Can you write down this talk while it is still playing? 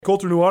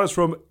Colter Nuanez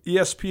from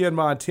ESPN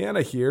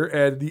Montana here,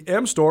 and the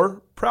M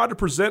Store, proud to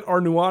present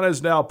our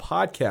Nuanez Now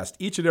podcast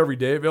each and every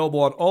day, available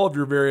on all of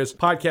your various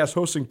podcast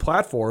hosting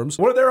platforms.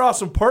 One of their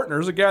awesome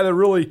partners, a guy that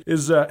really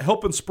is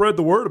helping spread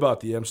the word about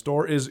the M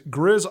Store, is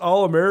Grizz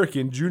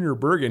All-American Junior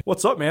Bergen.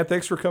 What's up, man?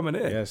 Thanks for coming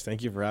in. Yes,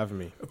 thank you for having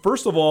me.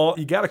 First of all,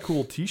 you got a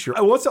cool t-shirt.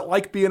 What's it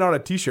like being on a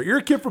t-shirt? You're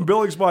a kid from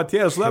Billings,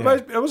 Montana, so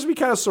that must be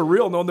kind of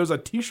surreal knowing there's a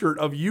t-shirt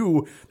of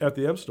you at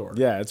the M Store.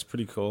 Yeah, it's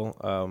pretty cool.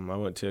 I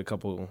went to a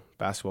couple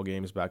basketball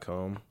games back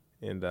home,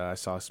 and I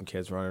saw some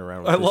kids running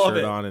around with the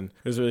shirt on, and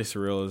it was really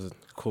surreal. It was a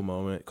cool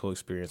moment, cool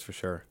experience for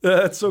sure.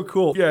 That's so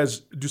cool. You guys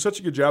do such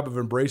a good job of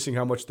embracing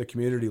how much the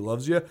community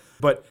loves you.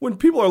 But when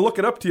people are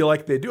looking up to you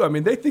like they do,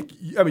 they think,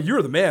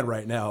 you're the man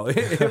right now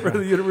for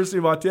the University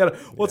of Montana.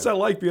 What's that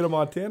like being a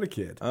Montana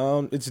kid?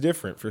 It's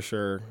different for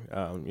sure.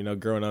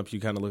 Growing up, you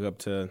kind of look up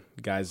to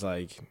guys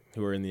like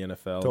who are in the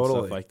NFL and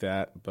stuff like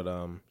that. But,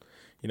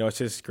 it's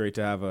just great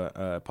to have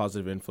a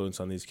positive influence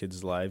on these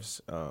kids' lives.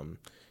 I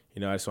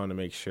just want to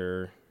make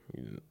sure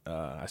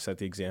I set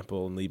the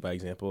example and lead by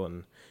example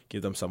and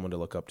give them someone to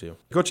look up to.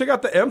 Go check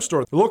out the M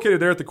Store. They're located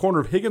there at the corner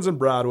of Higgins and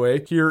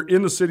Broadway here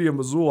in the city of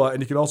Missoula,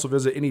 and you can also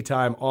visit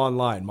anytime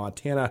online,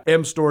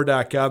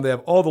 montanamstore.com. They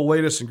have all the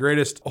latest and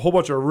greatest, a whole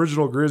bunch of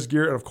original Grizz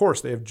gear, and of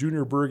course, they have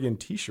Junior Bergen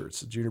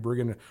t-shirts. Junior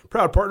Bergen,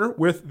 proud partner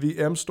with the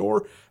M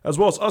Store, as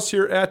well as us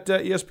here at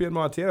ESPN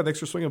Montana. Thanks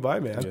for swinging by,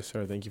 man. Yes,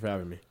 sir. Thank you for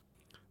having me.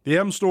 The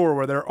M Store,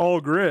 where they're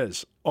all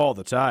Grizz all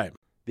the time.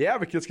 The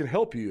Advocates can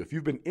help you if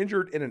you've been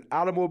injured in an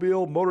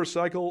automobile,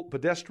 motorcycle,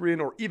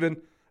 pedestrian, or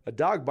even a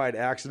dog bite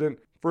accident.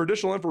 For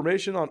additional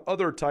information on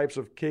other types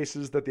of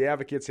cases that the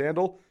Advocates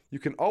handle, you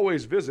can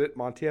always visit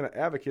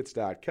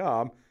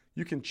MontanaAdvocates.com.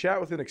 You can chat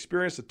with an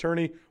experienced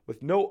attorney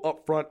with no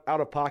upfront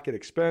out-of-pocket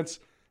expense.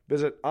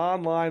 Visit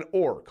online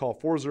or call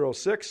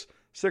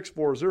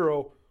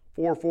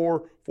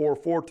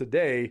 406-640-4444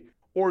 today,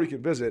 or you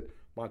can visit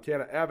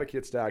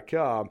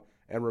MontanaAdvocates.com.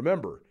 And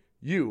remember,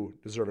 you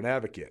deserve an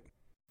advocate.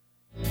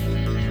 You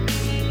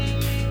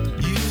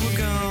were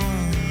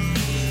gone,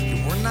 you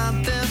were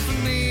not there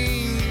for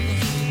me,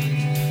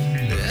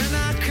 and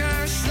I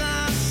cursed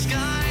the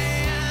sky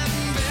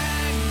and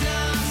begged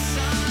the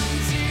sun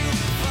to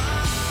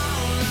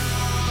fall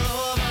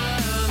all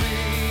over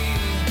me.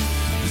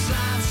 'Cause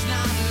life's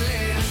not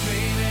living,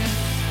 baby,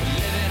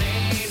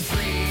 living ain't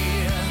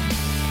free,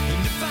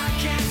 and if I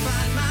can't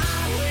find my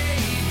way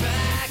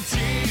back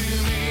to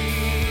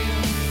me,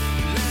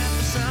 let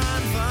the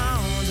sun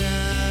fall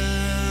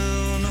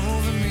down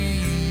over me.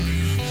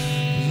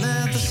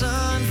 Let the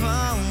sun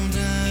fall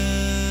down.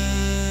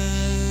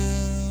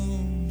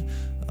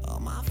 All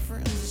my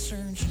friends are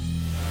searching.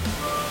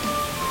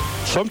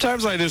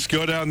 Sometimes I just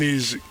go down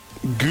these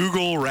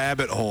Google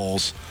rabbit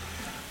holes.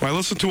 When I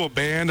listen to a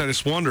band, I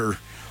just wonder,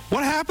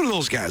 what happened to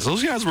those guys?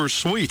 Those guys were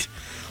sweet.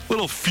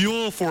 Little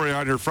fuel for you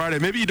on your Friday.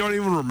 Maybe you don't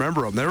even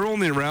remember them. They were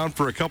only around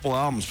for a couple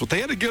albums, but they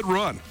had a good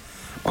run.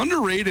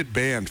 Underrated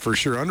band, for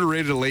sure.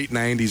 Underrated late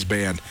 90s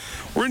band.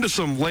 We're into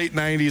some late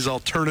 90s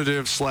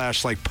alternative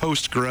 / like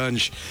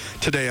post-grunge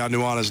today on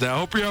Nuanez Now.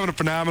 Hope you're having a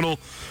phenomenal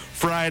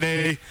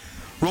Friday.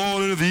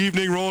 Rolling into the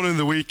evening, rolling into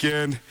the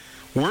weekend.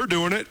 We're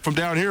doing it from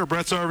down here at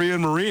Brett's RV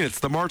and Marine. It's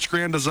the March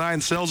Grand Design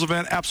Sales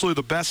Event.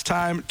 Absolutely the best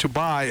time to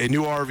buy a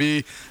new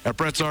RV at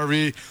Brett's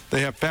RV.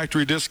 They have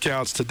factory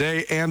discounts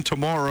today and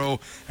tomorrow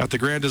at the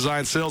Grand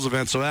Design Sales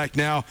Event. So act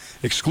now.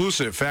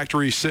 Exclusive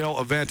factory sale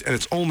event, and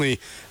it's only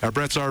at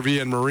Brett's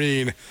RV and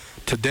Marine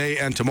today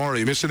and tomorrow.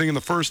 You missed anything in the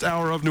first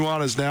hour of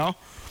Nuanez Now?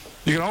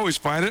 You can always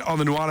find it on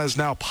the Nuanez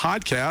Now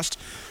podcast.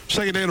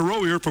 Second day in a row,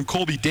 we heard from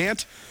Colby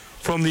Dant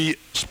from the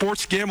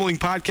Sports Gambling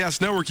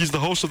Podcast Network. He's the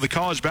host of the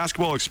College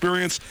Basketball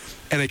Experience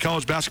and a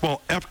college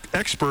basketball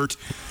expert,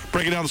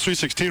 breaking down the Sweet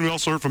 16. We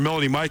also heard from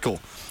Melanie Michael,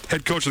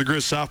 head coach of the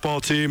Grizz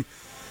softball team.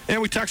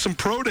 And we talked some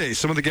pro days,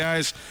 some of the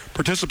guys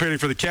participating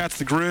for the Cats,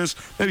 the Grizz,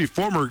 maybe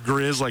former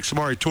Grizz like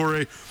Samari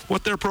Torre,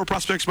 what their pro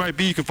prospects might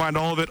be. You can find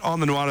all of it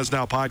on the Nuanez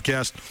Now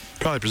podcast,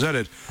 probably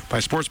presented by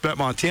Sportsbet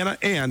Montana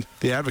and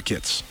the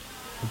Advocates.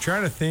 I'm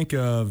trying to think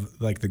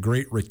of like the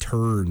great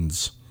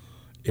returns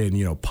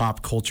in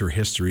pop culture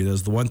history.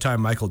 There's the one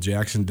time Michael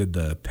Jackson did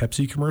the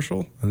Pepsi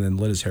commercial and then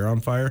lit his hair on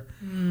fire.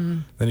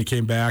 Then he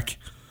came back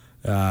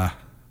looking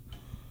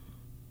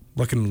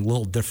a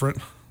little different.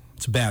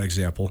 It's a bad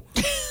example.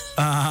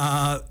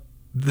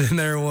 Then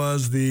there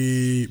was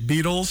the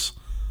Beatles.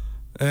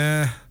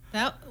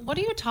 What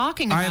are you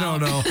talking about? I don't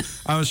know.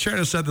 I was trying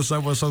to set this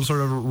up with some sort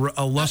of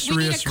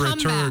illustrious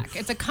return.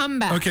 It's a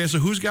comeback. Okay, so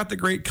who's got the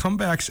great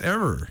comebacks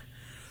ever?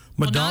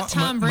 Not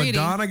Tom Brady.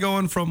 Madonna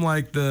going from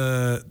like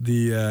the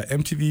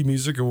MTV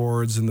Music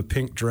Awards in the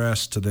pink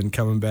dress to then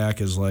coming back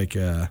as like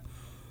a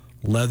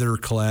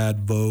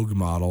leather-clad Vogue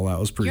model. That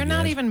was pretty You're good.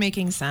 not even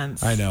making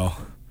sense. I know.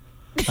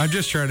 I'm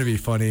just trying to be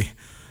funny.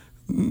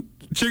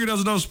 Chicken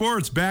Doesn't Know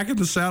Sports, back in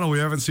the saddle. We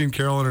haven't seen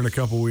Carolyn in a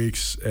couple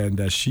weeks,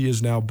 and she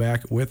is now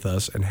back with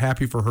us, and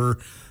happy for her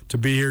to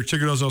be here.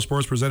 Chicken Doesn't Know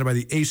Sports presented by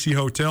the AC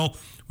Hotel.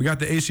 We got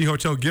the AC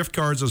Hotel gift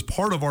cards as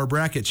part of our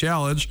bracket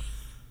challenge.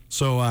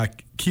 So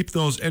keep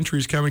those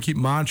entries coming. Keep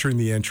monitoring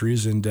the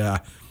entries. And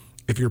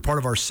if you're part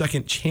of our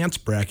second chance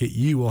bracket,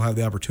 you will have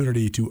the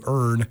opportunity to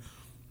earn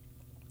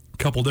a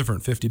couple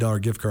different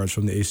 $50 gift cards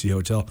from the AC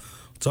Hotel.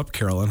 What's up,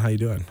 Carolyn? How you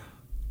doing?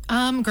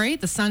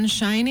 Great. The sun's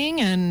shining,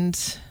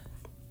 and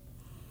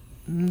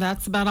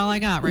that's about all I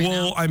got right now.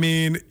 Well, I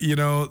mean, you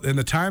know, in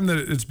the time that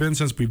it's been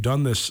since we've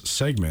done this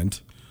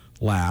segment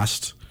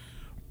last,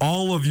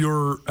 all of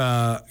your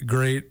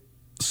great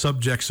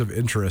subjects of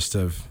interest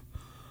have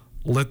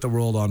lit the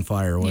world on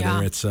fire,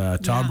 whether it's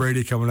Tom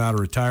Brady coming out of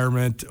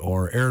retirement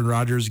or Aaron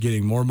Rodgers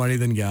getting more money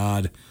than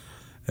God.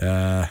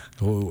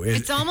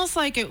 It's almost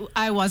like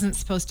I wasn't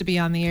supposed to be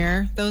on the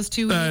air those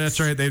 2 weeks.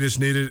 That's right.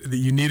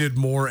 You needed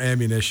more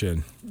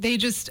ammunition.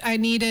 I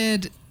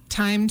needed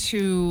time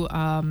to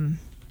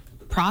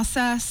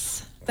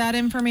process that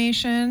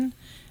information.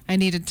 I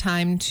needed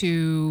time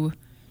to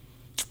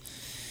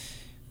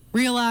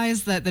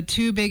realize that the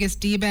two biggest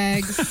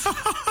D-bags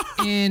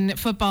in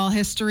football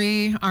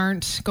history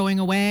aren't going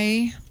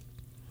away.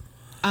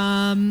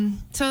 So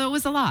it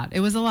was a lot.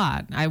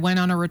 I went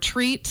on a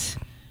retreat.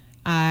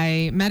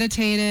 I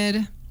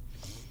meditated.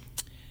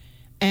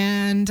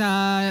 And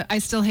I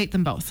still hate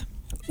them both.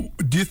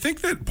 Do you think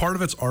that part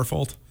of it's our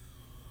fault?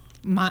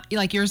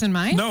 Like yours and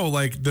mine? No,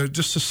 like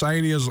just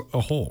society as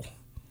a whole.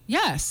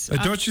 Yes.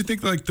 Don't you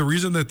think like the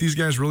reason that these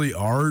guys really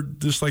are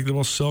just like the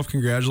most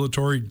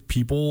self-congratulatory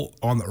people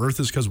on the earth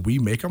is because we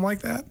make them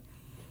like that?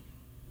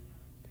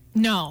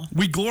 No.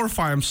 We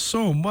glorify them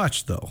so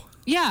much, though.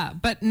 Yeah,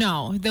 but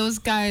no, those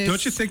guys.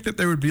 Don't you think that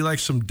there would be like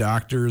some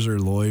doctors or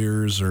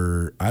lawyers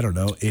or I don't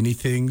know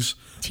anythings?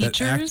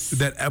 Teachers?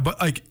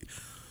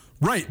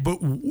 Right, but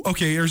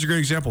okay. Here's a great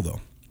example though.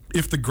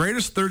 If the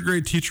greatest third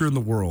grade teacher in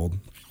the world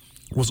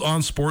was on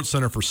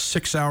SportsCenter for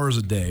 6 hours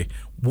a day,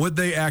 would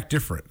they act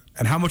different?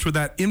 And how much would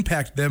that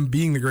impact them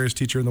being the greatest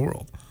teacher in the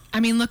world?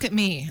 I mean, look at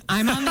me.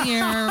 I'm on the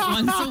air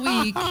once a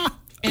week,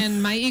 and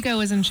my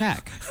ego is in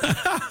check.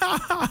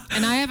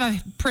 And I have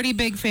a pretty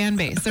big fan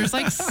base. There's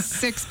like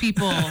 6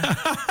 people.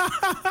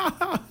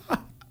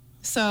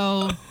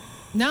 So,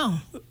 no.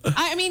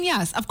 I mean,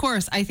 yes, of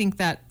course, I think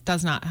that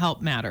does not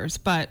help matters.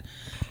 But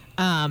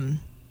I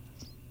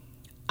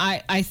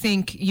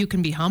think you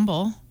can be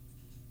humble.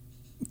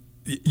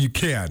 You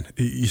can.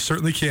 You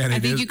certainly can. I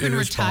think you can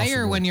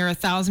retire when you're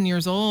 1,000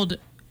 years old.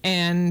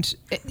 And,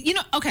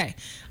 okay,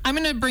 I'm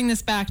going to bring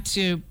this back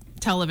to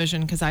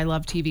television because I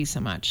love TV so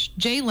much.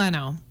 Jay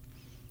Leno,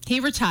 he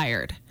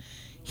retired.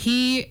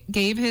 He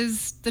gave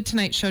The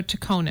Tonight Show to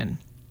Conan.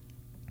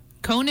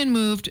 Conan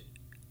moved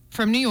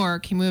from New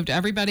York. He moved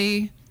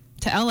everybody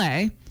to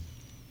L.A.,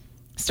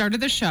 started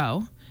the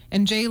show,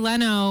 and Jay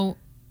Leno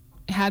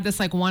had this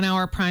 1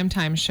 hour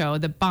primetime show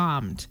that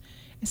bombed.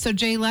 So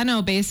Jay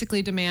Leno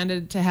basically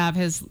demanded to have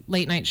his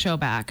late night show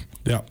back.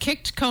 Yep.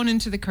 Kicked Conan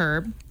to the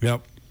curb.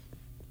 Yep.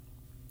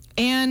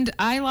 And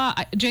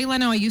Jay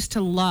Leno I used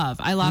to love.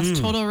 I lost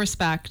total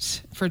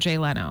respect for Jay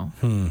Leno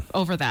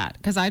over that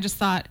because I just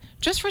thought,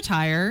 just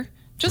retire.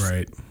 Just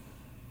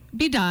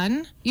be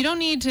done. You don't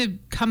need to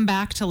come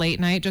back to late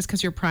night just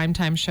because your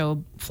primetime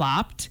show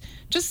flopped.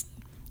 Just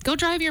go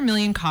drive your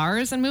million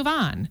cars and move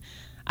on.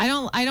 I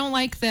don't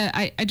like that.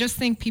 I just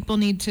think people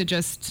need to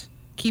just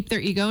keep their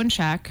ego in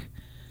check.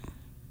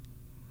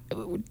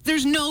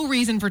 There's no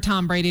reason for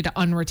Tom Brady to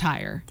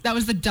unretire. That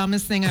was the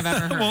dumbest thing I've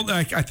ever heard. Well,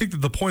 I think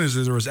that the point is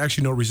that there was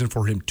actually no reason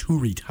for him to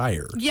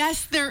retire.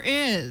 Yes, there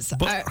is.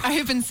 But I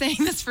have been saying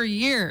this for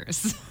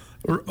years.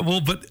 Well,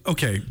 but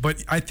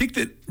I think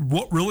that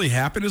what really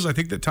happened is I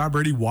think that Tom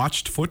Brady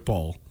watched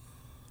football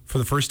for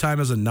the first time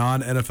as a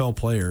non-NFL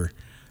player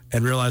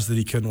and realized that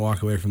he couldn't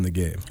walk away from the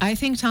game. I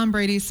think Tom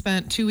Brady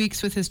spent 2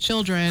 weeks with his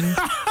children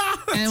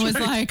and was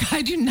like,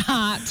 I do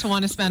not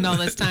want to spend all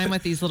this time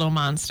with these little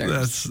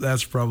monsters.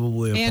 That's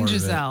probably a part of it. And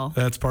Giselle.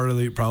 That's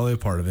probably a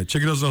part of it.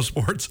 Chicken Does No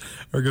Sports.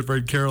 Our good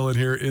friend Carolyn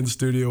here in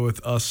studio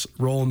with us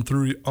rolling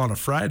through on a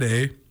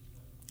Friday.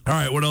 All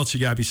right, what else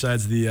you got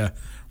besides the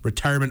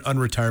retirement,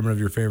 unretirement of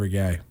your favorite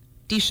guy?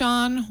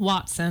 Deshaun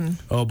Watson.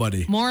 Oh,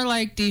 buddy. More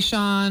like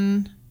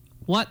Deshaun,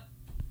 what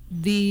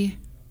the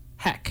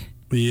heck?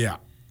 Yeah.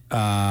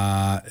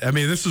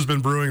 This has been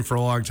brewing for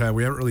a long time.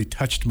 We haven't really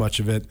touched much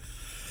of it.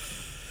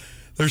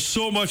 There's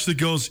so much that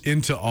goes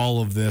into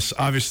all of this.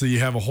 Obviously, you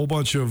have a whole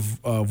bunch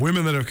of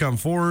women that have come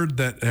forward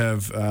that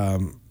have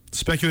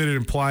speculated,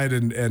 implied,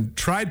 and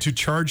tried to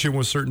charge him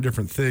with certain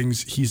different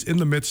things. He's in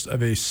the midst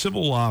of a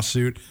civil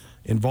lawsuit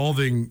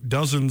involving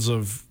dozens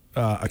of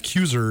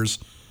accusers.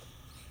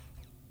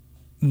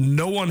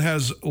 No one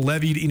has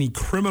levied any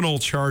criminal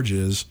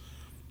charges.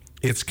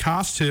 It's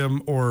cost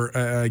him, or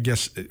I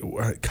guess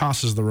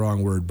cost is the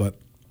wrong word, but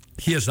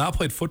he has not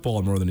played football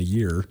in more than a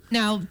year.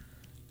 Now,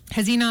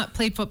 has he not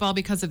played football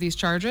because of these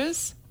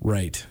charges?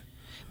 Right.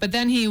 But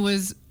then he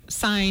was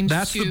signed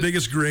That's the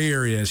biggest gray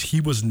area is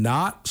he was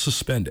not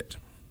suspended.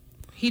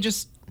 He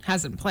just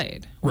hasn't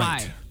played.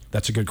 Right. Why?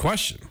 That's a good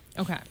question.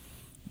 Okay.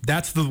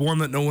 That's the one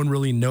that no one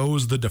really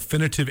knows the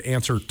definitive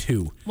answer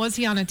to. Was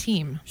he on a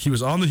team? He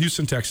was on the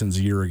Houston Texans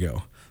a year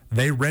ago.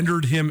 They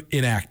rendered him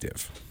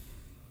inactive.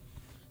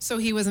 So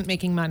he wasn't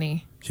making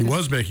money. He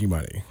was making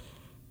money.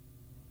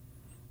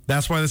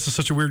 That's why this is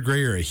such a weird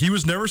gray area. He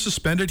was never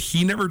suspended.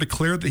 He never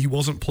declared that he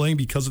wasn't playing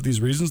because of these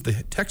reasons.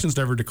 The Texans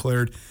never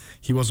declared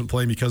he wasn't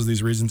playing because of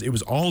these reasons. It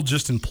was all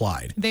just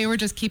implied. They were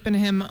just keeping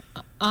him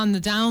on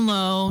the down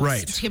low,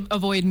 right, to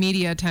avoid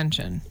media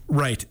attention.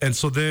 Right. And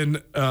so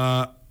then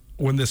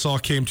when this all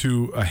came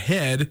to a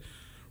head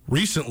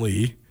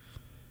recently,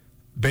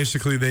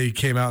 basically they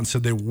came out and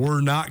said they were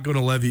not going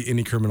to levy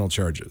any criminal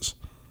charges.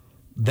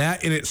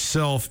 That in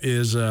itself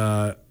is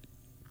a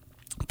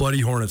bloody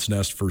hornet's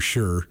nest for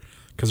sure,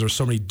 because there's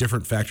so many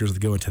different factors that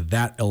go into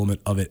that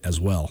element of it as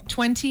well.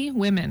 20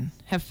 women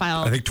have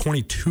filed. I think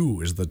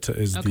 22 is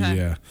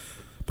the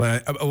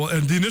but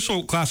the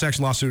initial class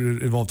action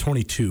lawsuit involved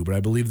 22, but I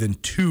believe then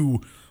 2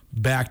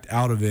 backed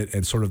out of it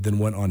and sort of then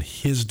went on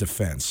his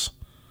defense.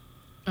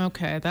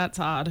 Okay, that's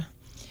odd.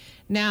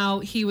 Now,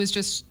 he was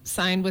just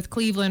signed with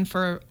Cleveland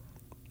for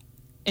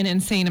an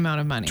insane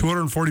amount of money.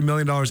 $240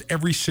 million,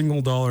 every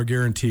single dollar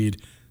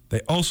guaranteed.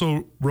 They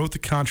also wrote the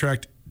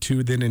contract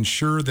to then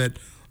ensure that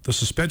the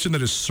suspension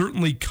that is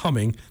certainly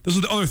coming, this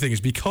is the other thing,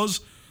 is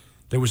because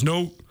there was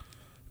no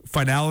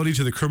finality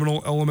to the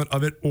criminal element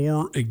of it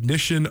or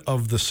ignition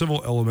of the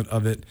civil element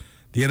of it,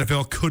 the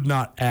NFL could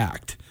not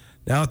act.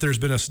 Now that there's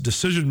been a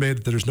decision made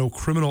that there's no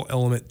criminal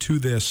element to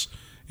this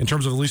in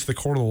terms of at least the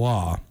court of the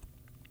law,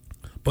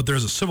 but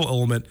there's a civil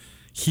element,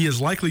 he is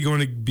likely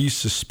going to be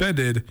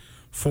suspended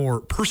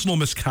for personal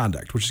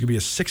misconduct, which is going to be a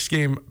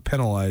 6-game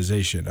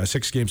penalization, a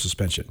 6-game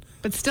suspension.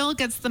 But still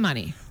gets the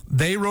money.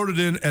 They wrote it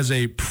in as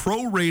a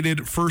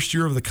prorated first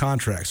year of the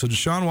contract. So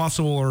Deshaun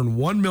Watson will earn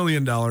 $1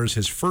 million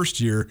his first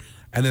year,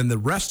 and then the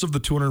rest of the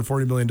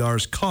 $240 million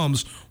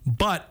comes,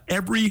 but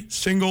every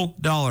single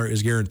dollar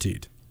is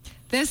guaranteed.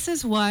 This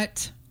is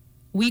what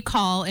we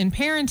call in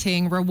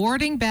parenting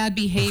rewarding bad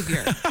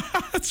behavior.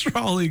 That's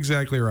probably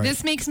exactly right.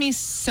 This makes me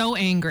so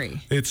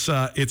angry.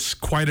 It's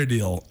quite a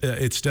deal.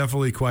 It's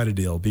definitely quite a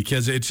deal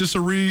because it's just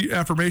a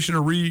reaffirmation,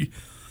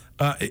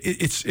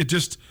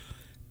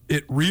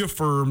 it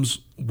reaffirms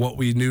what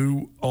we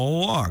knew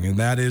all along, and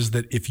that is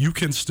that if you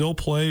can still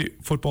play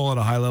football at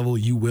a high level,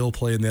 you will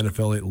play in the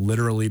NFL. It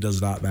literally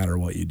does not matter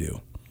what you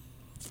do.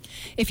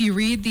 If you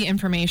read the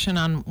information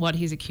on what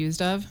he's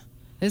accused of,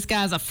 this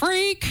guy's a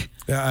freak.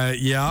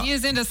 Yeah. He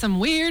is into some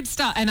weird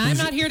stuff, and I'm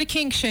not here to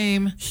kink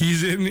shame.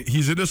 He's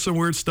into some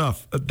weird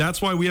stuff.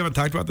 That's why we haven't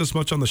talked about this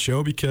much on the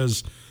show,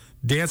 because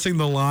dancing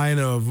the line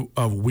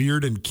of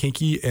weird and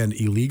kinky and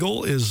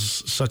illegal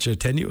is such a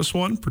tenuous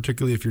one,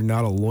 particularly if you're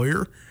not a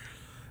lawyer.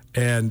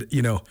 And,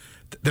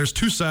 there's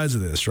two sides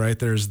of this, right?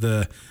 There's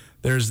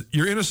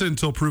you're innocent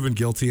until proven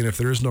guilty, and if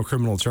there is no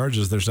criminal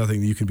charges, there's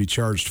nothing that you can be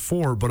charged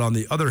for. But on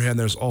the other hand,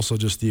 there's also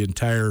just the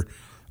entire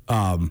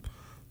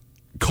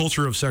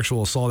culture of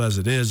sexual assault as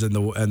it is, and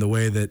the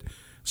way that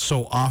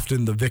so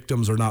often the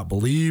victims are not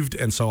believed,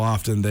 and so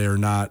often they are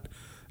not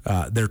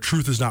their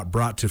truth is not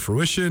brought to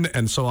fruition,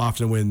 and so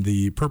often when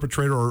the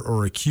perpetrator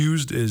or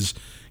accused is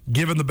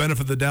given the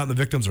benefit of the doubt and the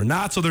victims are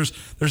not. So there's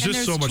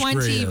just so much gray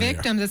area. 20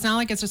 victims. It's not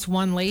like it's just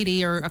one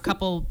lady or a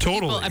couple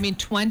people. I mean,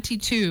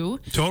 22.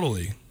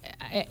 Totally.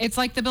 It's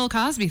like the Bill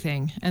Cosby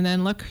thing. And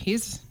then look,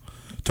 he's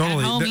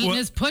totally at home eating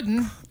his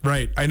pudding.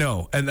 Right, I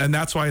know. And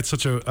that's why it's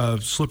such a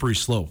slippery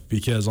slope,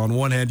 because on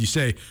one hand you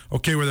say,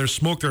 okay, where there's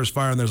smoke, there's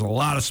fire, and there's a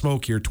lot of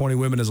smoke here. 20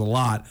 women is a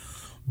lot.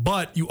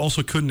 But you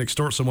also couldn't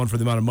extort someone for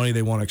the amount of money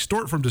they want to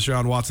extort from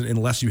Deshaun Watson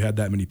unless you had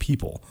that many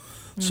people.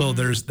 Mm-hmm. So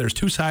there's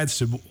two sides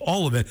to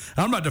all of it.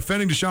 And I'm not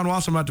defending Deshaun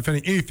Watson. I'm not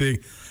defending anything.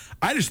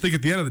 I just think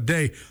at the end of the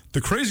day,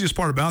 the craziest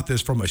part about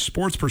this from a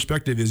sports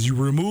perspective is you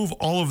remove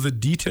all of the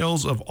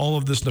details of all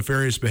of this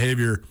nefarious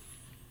behavior,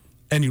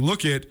 and you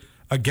look at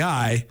a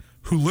guy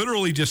who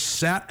literally just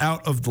sat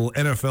out of the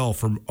NFL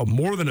for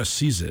more than a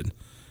season,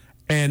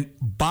 and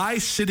by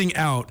sitting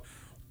out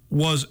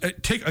was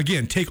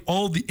take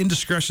all the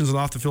indiscretions and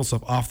off the field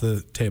stuff off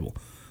the table.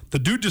 The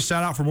dude just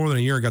sat out for more than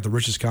a year and got the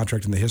richest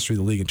contract in the history of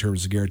the league in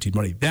terms of guaranteed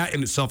money. That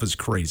in itself is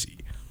crazy.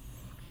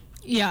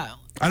 Yeah.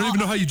 I don't even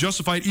know how you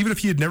justify it, even if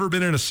he had never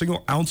been in a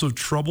single ounce of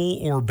trouble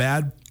or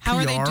bad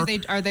How PR.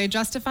 are they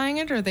justifying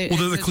it, or are they? Well,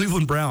 they're the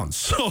Cleveland Browns,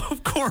 so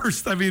of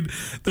course, I mean,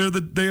 they're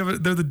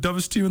the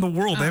dumbest team in the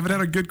world. They haven't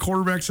had a good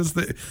quarterback since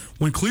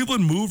when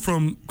Cleveland moved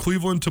from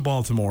Cleveland to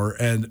Baltimore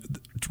and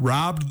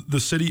robbed the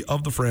city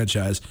of the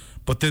franchise,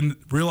 but then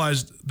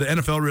the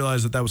NFL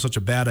realized that was such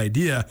a bad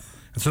idea,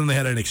 and so then they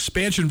had an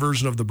expansion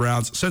version of the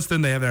Browns. Since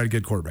then, they haven't had a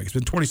good quarterback. It's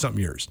been 20-something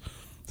years.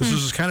 This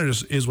is kind of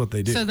just is what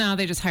they do. So now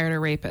they just hired a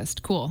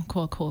rapist. Cool.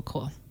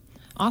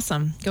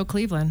 Awesome. Go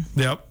Cleveland.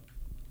 Yep.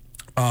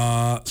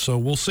 So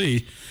we'll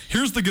see.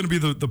 Here's going to be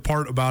the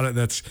part about it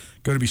that's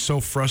going to be so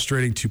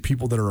frustrating to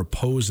people that are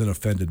opposed and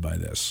offended by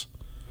this.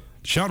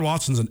 Deshaun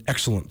Watson's an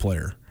excellent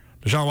player.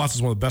 Deshaun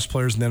Watson's one of the best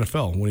players in the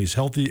NFL when he's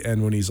healthy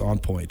and when he's on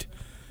point.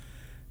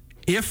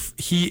 If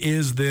he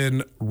is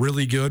then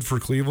really good for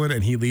Cleveland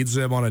and he leads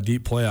them on a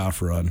deep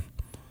playoff run,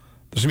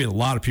 there's going to be a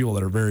lot of people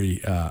that are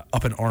very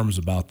up in arms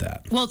about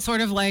that. Well, it's sort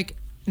of like,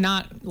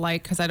 not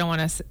like, because I don't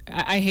want to,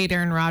 I hate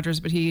Aaron Rodgers,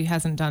 but he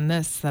hasn't done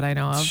this that I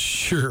know of.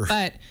 Sure.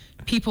 But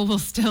people will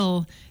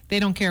still, they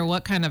don't care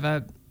what kind of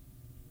a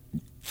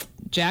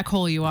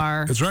jackhole you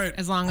are. That's right.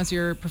 As long as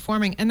you're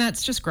performing. And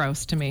that's just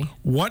gross to me.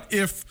 What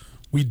if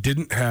we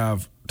didn't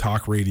have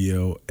talk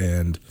radio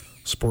and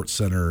Sports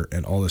Center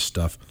and all this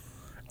stuff,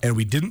 and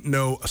we didn't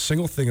know a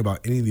single thing about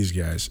any of these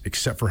guys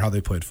except for how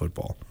they played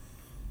football?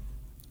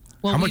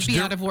 Well, we'd be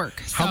out of work.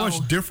 How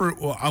much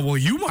different? Well,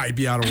 you might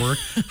be out of work.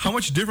 How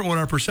much different would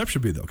our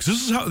perception be, though?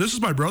 Because this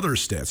is my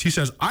brother's stance. He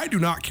says, I do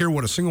not care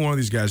what a single one of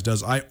these guys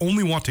does. I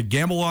only want to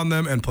gamble on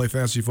them and play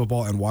fantasy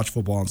football and watch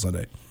football on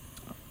Sunday.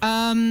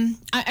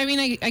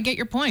 I get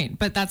your point,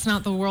 but that's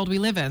not the world we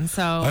live in.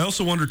 So I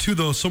also wonder too,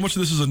 though, so much of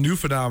this is a new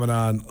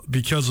phenomenon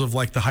because of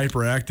like the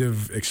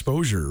hyperactive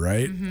exposure,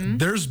 right? Mm-hmm.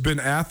 There's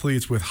been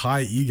athletes with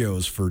high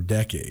egos for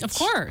decades. Of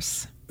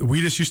course.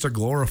 We just used to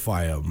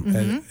glorify them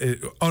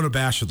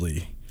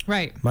unabashedly.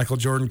 Right. Michael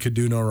Jordan could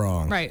do no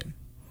wrong. Right.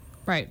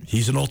 Right.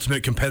 He's an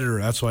ultimate competitor.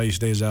 That's why he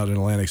stays out in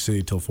Atlantic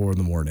City till 4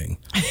 a.m.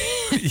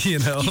 You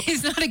know,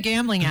 he's not a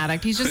gambling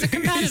addict. He's just a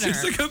competitor. He's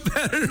just a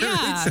competitor.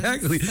 Yeah,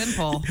 exactly.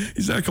 Simple.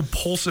 He's not a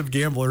compulsive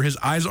gambler. His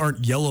eyes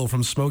aren't yellow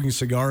from smoking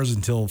cigars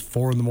until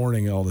 4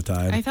 a.m. all the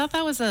time. I thought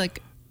that was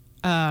like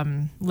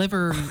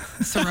liver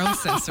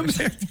cirrhosis or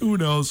something. Who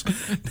knows?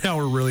 Now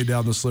we're really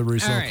down the slippery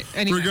slope. All right,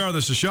 anyway.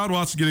 Regardless, Deshaun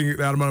Watson getting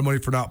that amount of money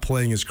for not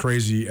playing is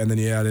crazy, and then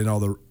you add in all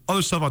the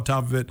other stuff on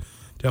top of it.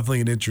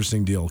 Definitely an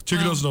interesting deal.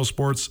 Chicken Knows No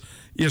Sports,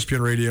 ESPN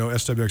Radio,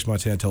 SWX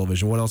Montana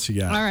Television. What else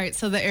you got? All right,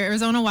 so the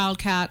Arizona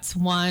Wildcats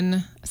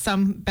won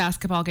some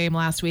basketball game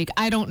last week.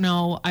 I don't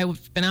know.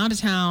 I've been out of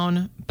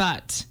town,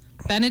 but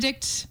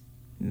Benedict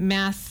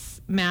Matherin.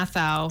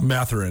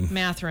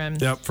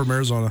 Yep, from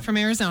Arizona. From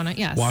Arizona,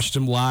 yes. Watched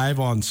him live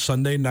on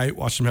Sunday night.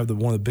 Watched him have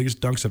one of the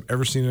biggest dunks I've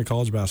ever seen in a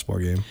college basketball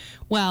game.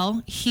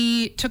 Well,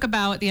 he took a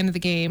bow at the end of the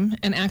game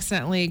and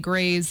accidentally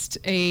grazed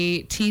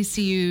a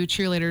TCU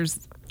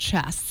cheerleader's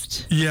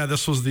chest. Yeah,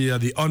 this was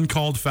the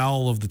uncalled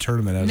foul of the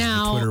tournament, as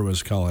the Twitter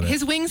was calling it.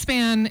 His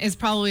wingspan is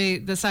probably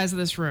the size of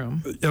this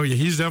room. Oh yeah,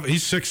 he's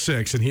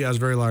 6'6", and he has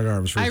very long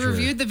arms. I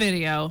reviewed the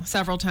video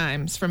several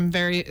times from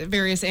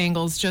various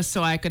angles, just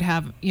so I could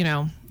have,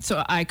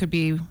 so I could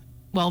be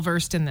well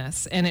versed in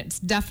this, and it's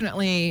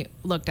definitely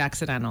looked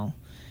accidental,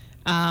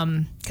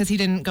 because he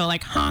didn't go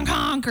like honk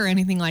honk or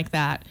anything like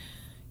that.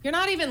 You're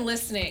not even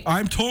listening.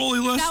 I'm totally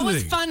listening. That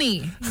was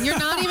funny. You're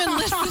not even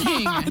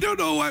listening. I don't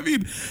know. I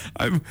mean,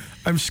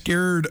 I'm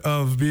scared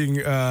of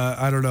being.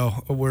 I don't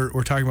know. We're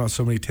talking about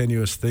so many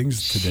tenuous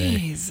things today.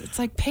 Jeez, it's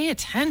like pay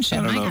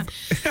attention. I don't know.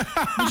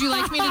 Would you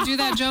like me to do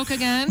that joke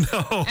again?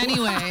 No.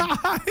 Anyway,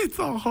 it's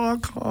a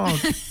honk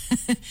honk.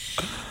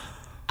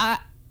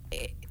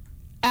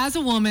 As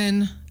a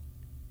woman,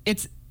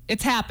 it's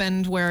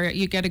happened where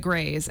you get a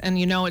graze and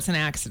it's an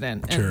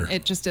accident, and sure.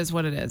 It just is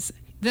what it is.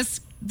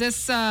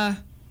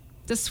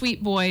 This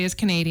sweet boy is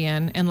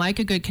Canadian, and like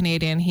a good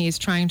Canadian, he's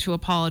trying to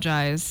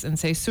apologize and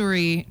say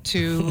sorry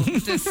to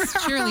this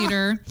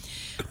cheerleader.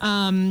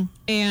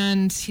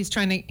 And he's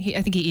trying to,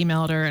 I think he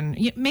emailed her, and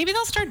maybe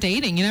they'll start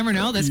dating. You never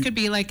know. This could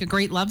be like a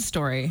great love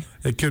story.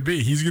 It could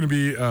be. He's going to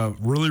be a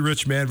really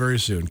rich man very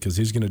soon, because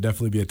he's going to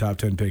definitely be a top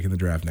 10 pick in the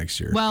draft next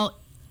year. Well,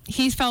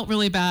 he felt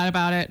really bad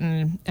about it,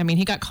 and I mean,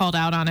 he got called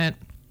out on it,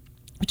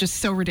 which is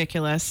so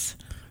ridiculous.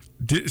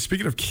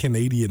 Speaking of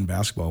Canadian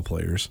basketball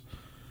players,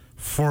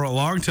 for a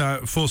long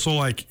time, so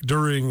like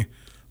during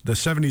the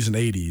 70s and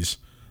 80s,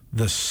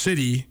 the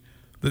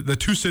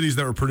two cities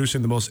that were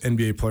producing the most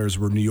NBA players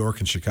were New York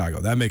and Chicago.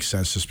 That makes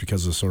sense just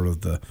because of sort of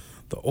the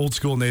old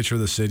school nature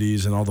of the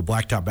cities and all the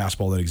blacktop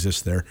basketball that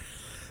exists there.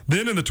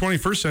 Then in the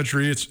 21st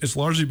century, it's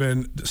largely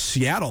been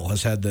Seattle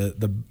has had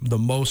the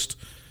most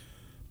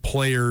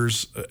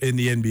players in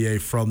the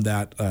NBA from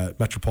that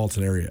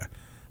metropolitan area.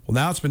 Well,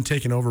 now it's been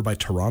taken over by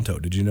Toronto.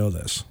 Did you know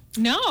this?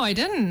 No, I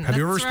didn't. Have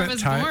you ever spent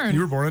time? Born. You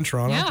were born in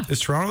Toronto? Yeah.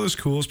 Is Toronto as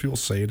cool as people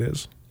say it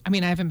is? I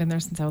mean, I haven't been there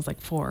since I was like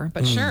 4,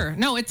 but sure.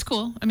 No, it's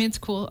cool. I mean, it's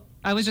cool.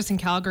 I was just in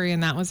Calgary,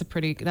 and that's a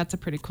pretty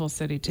cool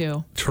city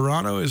too.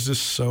 Toronto is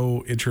just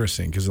so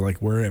interesting because like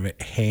where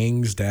it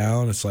hangs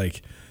down, it's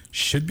like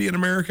should be in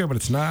America, but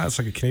it's not. It's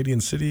like a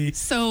Canadian city.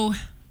 So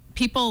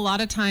people a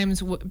lot of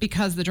times,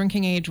 because the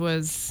drinking age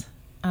was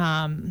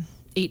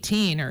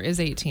 18 or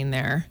is 18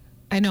 there,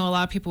 I know a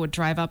lot of people would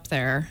drive up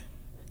there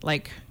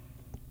like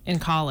in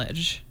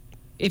college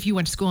if you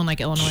went to school in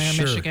like Illinois or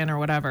Sure. Michigan or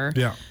whatever.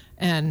 Yeah.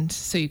 And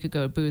so you could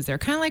go booze there.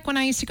 Kind of like when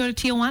I used to go to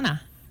Tijuana.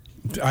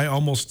 I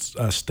almost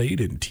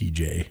stayed in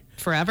TJ.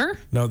 Forever?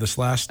 No, this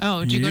last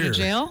Oh, did you go to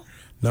jail?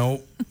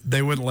 No,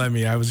 they wouldn't let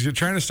me. I was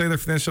trying to stay there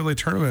for the NCAA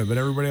tournament, but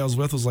everybody I was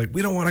with was like,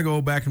 we don't want to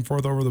go back and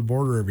forth over the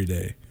border every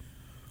day.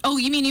 Oh,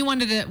 you mean you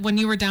wanted to, when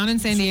you were down in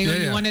San Diego,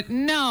 Yeah. you wanted,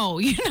 no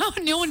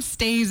one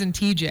stays in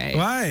TJ.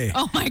 Why?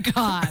 Oh my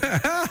God.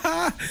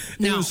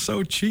 It was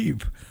so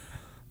cheap.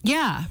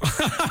 Yeah.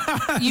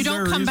 You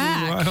don't come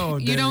back.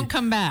 You don't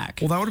come back.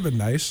 Well, that would have been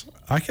nice.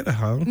 I could have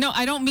hung. No,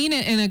 I don't mean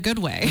it in a good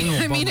way.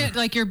 I mean it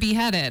like you're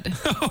beheaded.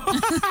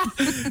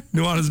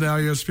 Nuanez now,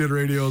 ESPN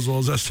Radio, as well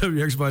as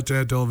SWX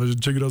Montana Television.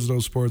 Chicken Knows No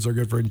Sports. Our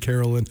good friend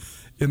Carolyn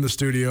in the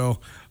studio,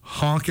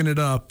 honking it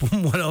up.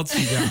 What else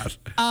you got?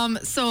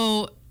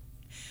 So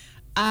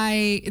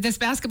this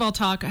basketball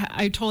talk,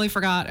 I totally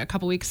forgot a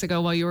couple weeks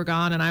ago while you were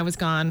gone and I was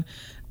gone.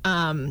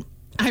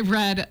 I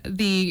read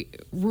the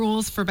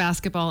rules for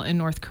basketball in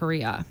North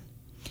Korea,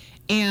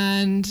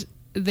 and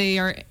they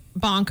are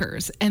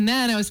bonkers. And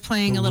then I was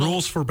playing a little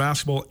rules for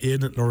basketball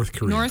in North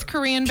Korea. North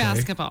Korean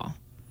basketball,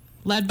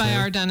 led by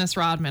our Dennis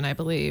Rodman, I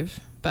believe.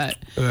 But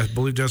I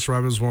believe Dennis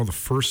Rodman was one of the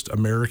first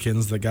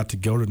Americans that got to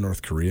go to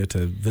North Korea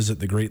to visit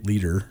the great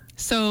leader.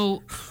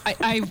 So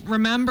I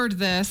remembered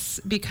this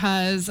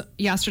because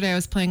yesterday I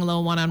was playing a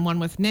little one-on-one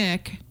with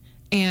Nick,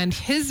 and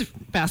his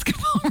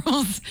basketball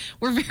rules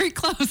were very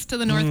close to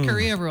the North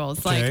Korea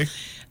rules. Okay.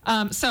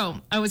 So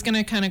I was going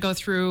to kind of go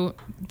through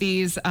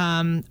these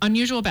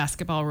unusual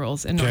basketball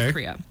rules in North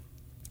Korea.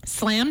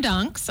 Slam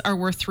dunks are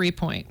worth 3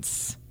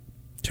 points.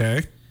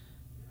 Okay.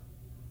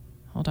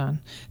 Hold on.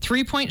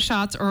 3-point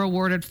shots are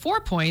awarded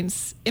 4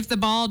 points if the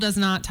ball does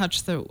not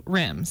touch the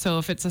rim. So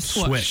if it's a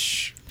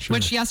swoosh. Sure.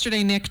 Which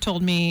yesterday Nick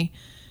told me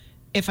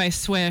if I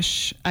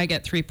swish, I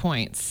get 3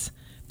 points.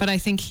 But I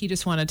think he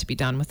just wanted to be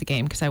done with the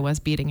game because I was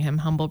beating him,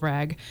 humble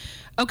brag.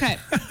 Okay.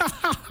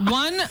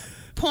 1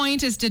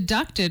 point is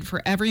deducted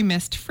for every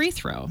missed free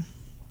throw.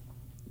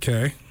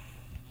 Okay.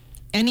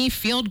 Any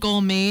field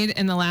goal made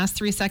in the last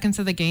 3 seconds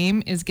of the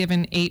game is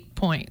given 8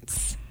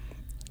 points.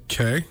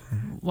 Okay.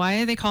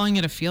 Why are they calling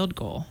it a field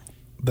goal?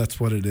 That's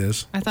what it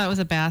is. I thought it was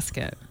a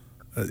basket.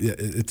 Yeah,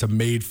 it's a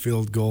made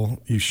field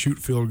goal. You shoot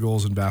field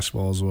goals in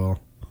basketball as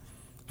well.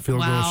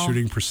 Field goal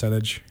shooting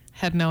percentage.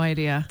 Had no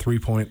idea.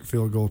 3-point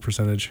field goal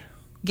percentage.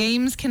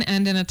 Games can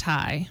end in a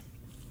tie.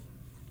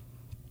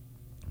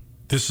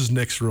 This is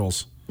Nick's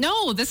rules.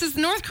 No, this is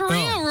North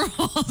Korea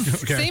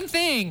rules. Okay. Same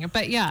thing.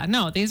 But yeah,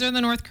 no, these are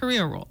the North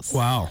Korea rules.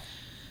 Wow.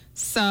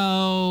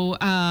 So,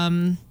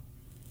 and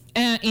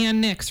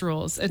Nick's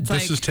rules. It's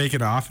this is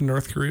taken off in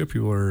North Korea.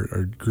 People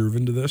are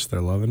grooving to this. They're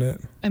loving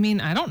it. I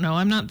mean, I don't know.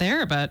 I'm not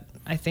there, but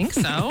I think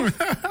so.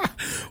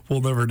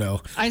 We'll never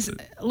know.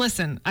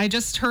 Listen, I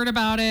just heard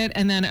about it,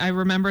 and then I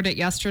remembered it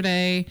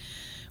yesterday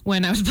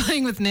when I was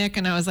playing with Nick,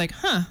 and I was like,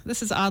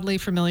 this is oddly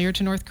familiar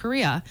to North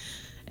Korea.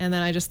 And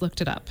then I just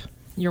looked it up.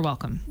 You're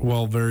welcome.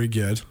 Well, very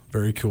good.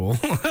 Very cool.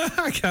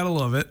 I kind of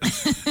love it.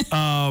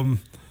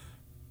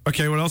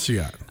 Okay, what else you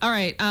got? All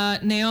right.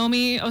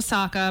 Naomi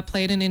Osaka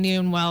played in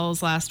Indian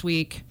Wells last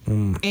week.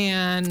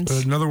 And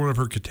another one of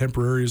her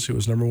contemporaries who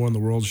was number 1 in the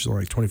world. She's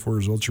only like 24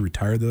 years old. She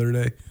retired the other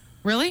day.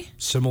 Really?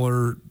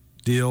 Similar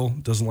deal.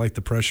 Doesn't like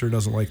the pressure.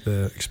 Doesn't like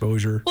the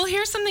exposure. Well,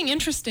 here's something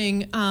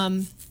interesting.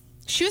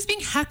 She was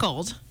being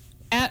heckled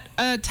at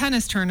a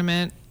tennis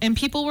tournament, and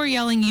people were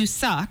yelling, "You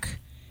suck."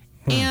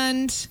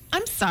 And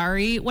I'm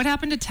sorry. What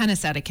happened to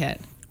tennis etiquette?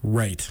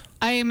 Right.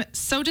 I am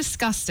so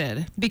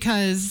disgusted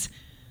because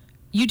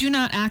you do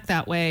not act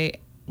that way,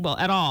 well,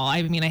 at all.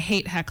 I mean, I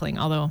hate heckling,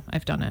 although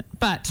I've done it.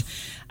 But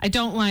I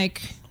don't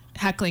like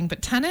heckling.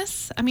 But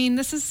tennis, I mean,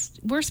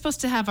 we're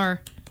supposed to have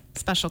our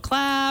special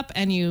clap,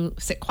 and you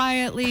sit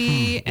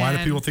quietly. Why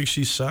do people think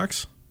she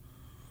sucks?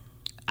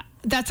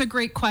 That's a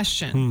great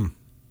question.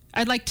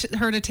 I'd like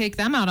her to take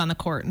them out on the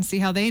court and see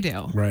how they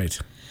do. Right.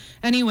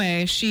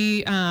 Anyway,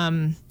 she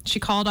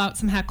called out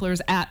some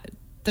hecklers at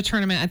the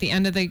tournament. At the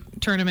end of the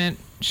tournament,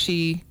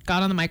 she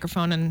got on the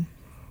microphone and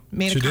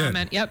made a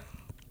comment. Yep.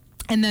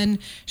 And then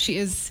she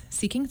is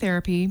seeking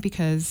therapy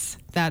because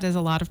that is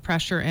a lot of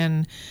pressure.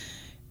 And,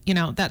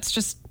 that's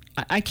just,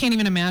 I can't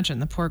even imagine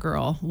the poor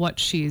girl, what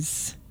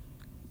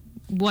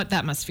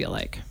that must feel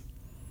like.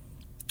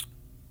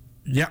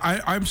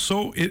 Yeah,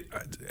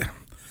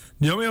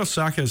 Naomi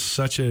Osaka is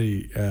such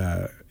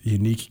a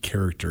unique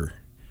character.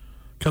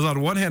 Because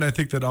on one hand, I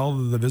think that all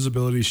of the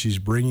visibility she's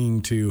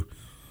bringing to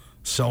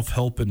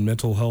self-help and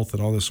mental health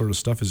and all this sort of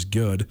stuff is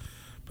good.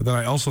 But then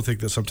I also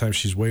think that sometimes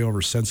she's way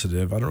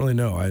oversensitive. I don't really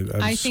know.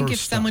 I think if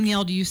someone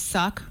yelled, "You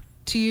suck,"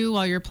 to you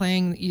while you're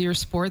playing your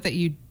sport that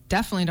you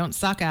definitely don't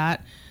suck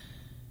at,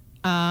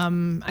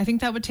 I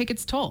think that would take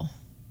its toll.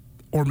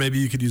 Or maybe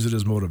you could use it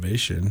as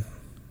motivation.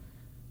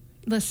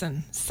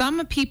 Listen,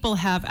 some people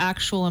have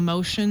actual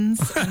emotions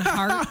and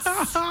hearts,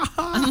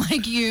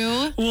 unlike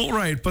you. Well,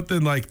 right. But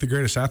then, the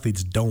greatest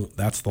athletes don't.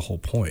 That's the whole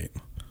point.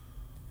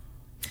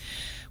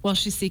 Well,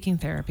 she's seeking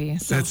therapy,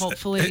 so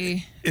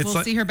hopefully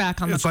we'll see her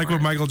back on the court. It's like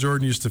when Michael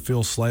Jordan used to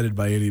feel slighted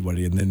by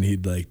anybody, and then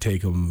he'd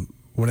take them.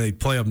 When they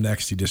play them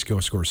next, he'd just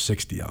go score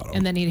 60 on them.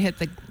 And then he'd hit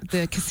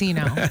the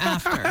casino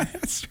after.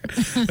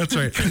 That's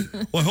right.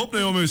 Well, I hope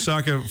Naomi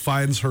Osaka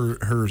finds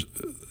her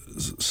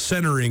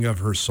centering of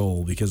her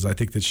soul, because I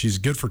think that she's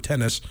good for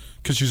tennis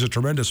because she's a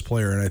tremendous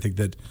player, and I think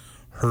that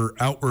her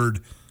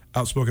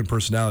outspoken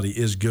personality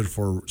is good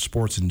for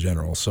sports in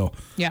general. So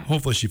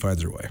hopefully she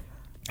finds her way.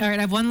 All right,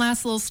 I have one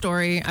last little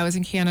story. I was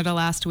in Canada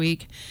last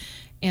week,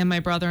 and my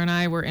brother and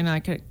I were in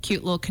a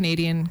cute little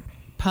Canadian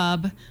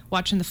pub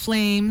watching the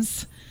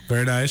Flames.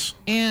 Very nice.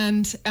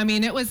 And, I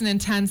mean, it was an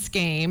intense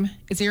game,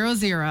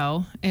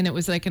 0-0, and it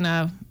was in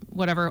a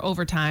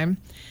overtime.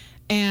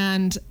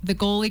 And the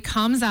goalie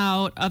comes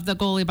out of the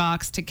goalie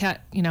box to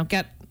get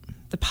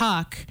the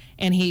puck,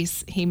 and he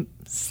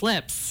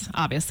slips,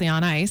 obviously,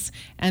 on ice.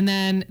 And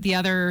then the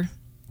other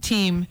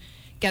team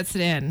gets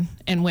it in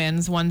and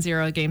wins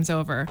 1-0. Game's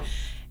over.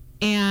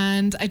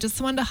 And I just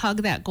wanted to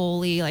hug that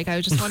goalie. Like, I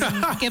just wanted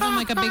to give him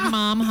like a big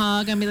mom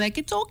hug and be like,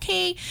 it's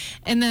okay.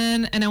 And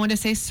I wanted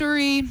to say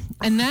sorry.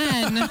 And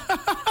then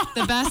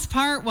the best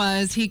part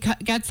was he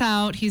gets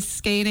out, he's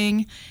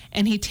skating,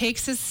 and he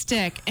takes his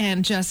stick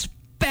and just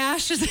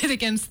bashes it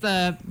against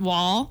the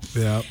wall.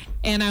 Yeah.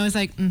 And I was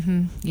like,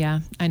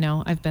 yeah, I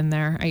know. I've been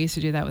there. I used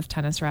to do that with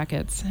tennis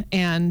rackets.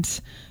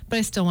 But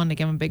I still wanted to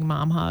give him a big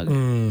mom hug.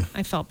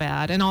 I felt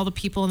bad. And all the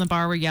people in the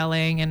bar were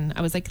yelling, and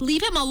I was like,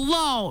 leave him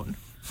alone.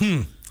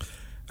 I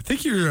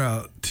think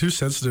you're too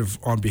sensitive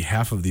on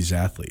behalf of these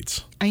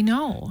athletes. I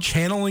know.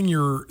 Channeling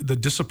the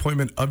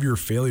disappointment of your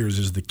failures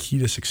is the key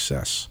to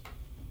success.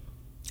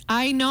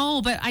 I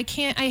know, but I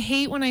can't. I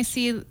hate when I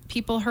see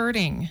people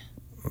hurting.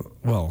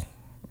 Well,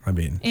 I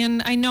mean.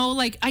 And I know,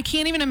 like, I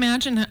can't even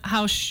imagine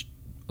how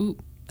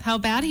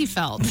bad he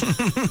felt.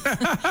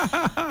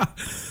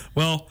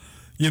 Well,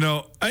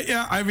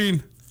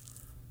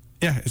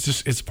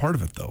 it's part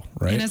of it, though,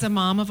 right? And as a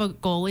mom of a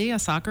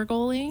soccer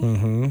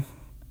goalie,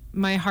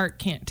 my heart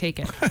can't take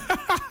it.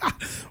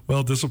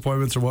 Well,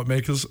 disappointments are what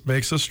makes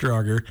us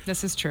stronger.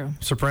 This is true.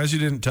 Surprised you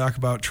didn't talk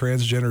about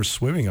transgender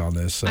swimming on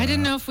this. I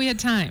didn't know if we had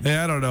time.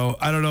 Yeah, I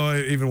don't know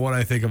even what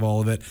I think of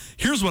all of it.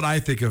 Here's what I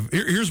think of.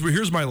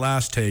 Here's my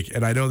last take,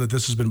 and I know that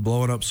this has been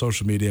blowing up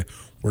social media.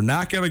 We're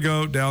not going to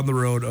go down the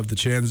road of the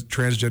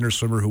transgender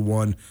swimmer who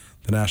won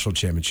the national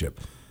championship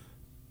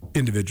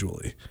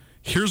individually.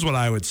 Here's what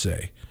I would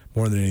say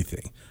more than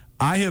anything.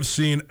 I have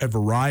seen a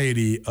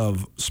variety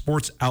of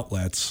sports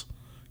outlets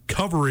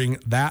covering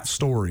that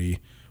story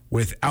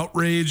with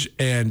outrage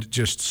and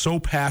just so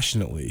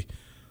passionately.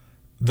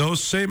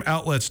 Those same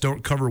outlets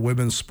don't cover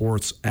women's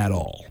sports at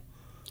all.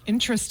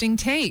 Interesting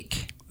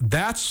take.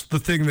 That's the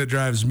thing that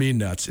drives me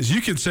nuts, is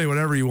you can say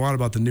whatever you want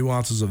about the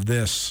nuances of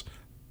this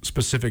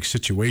specific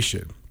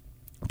situation.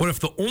 But if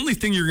the only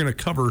thing you're going to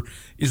cover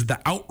is the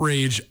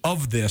outrage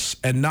of this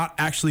and not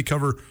actually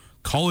cover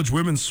college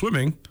women's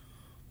swimming,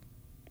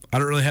 I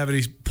don't really have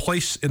any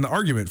place in the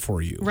argument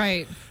for you.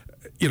 Right.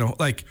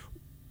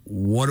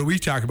 What do we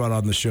talk about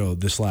on the show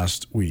this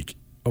last week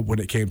when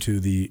it came to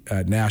the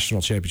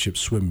national championship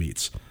swim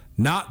meets?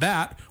 Not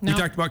that. No. We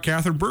talked about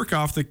Catherine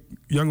Burkhoff, the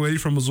young lady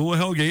from Missoula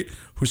Hellgate,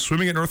 who's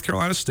swimming at North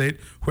Carolina State,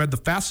 who had the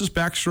fastest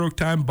backstroke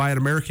time by an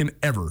American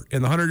ever.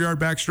 In the 100-yard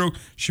backstroke,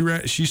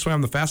 she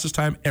swam the fastest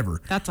time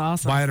ever. That's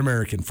awesome. By an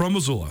American from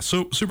Missoula.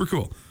 So super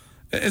cool.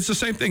 It's the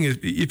same thing.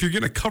 If you're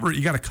going to cover it,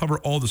 you got to cover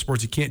all the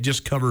sports. You can't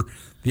just cover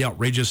the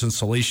outrageous and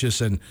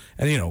salacious and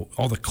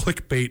all the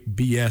clickbait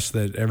BS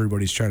that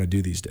everybody's trying to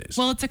do these days.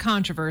 Well, it's a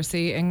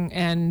controversy,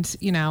 and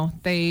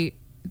they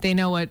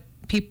know what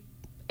people.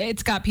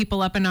 It's got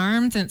people up in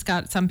arms, and it's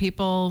got some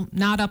people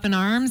not up in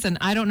arms, and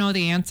I don't know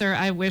the answer.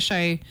 I wish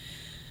I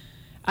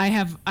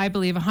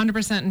believe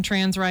 100% in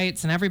trans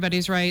rights and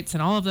everybody's rights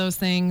and all of those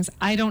things.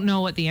 I don't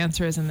know what the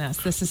answer is in this.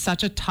 This is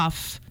such a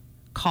tough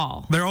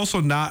call. They're also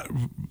not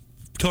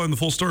telling the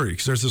full story,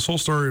 because there's this whole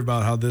story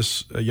about how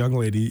this young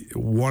lady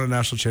won a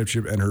national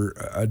championship and her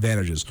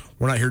advantages.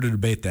 We're not here to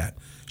debate that.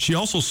 She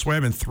also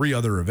swam in 3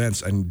 other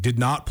events and did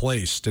not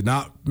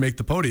make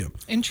the podium.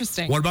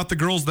 Interesting. What about the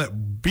girls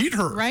that beat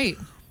her? Right.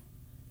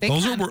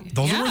 Those are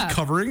worth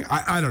covering.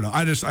 I don't know.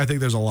 I think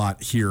there's a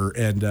lot here,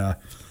 and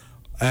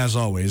as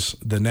always,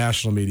 the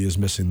national media is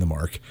missing the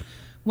mark.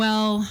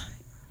 Well,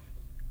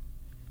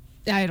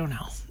 I don't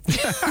know.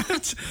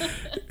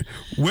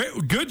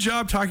 Good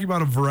job talking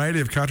about a variety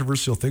of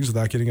controversial things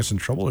without getting us in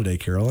trouble today,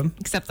 Carolyn.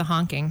 Except the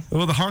honking.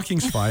 Well, the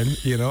honking's fine.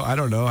 I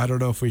don't know. I don't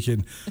know if we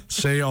can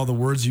say all the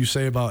words you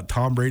say about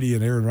Tom Brady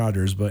and Aaron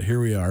Rodgers, but here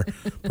we are.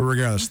 But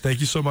regardless,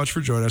 thank you so much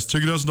for joining us.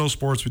 Ticket Doesn't Know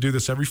Sports. We do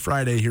this every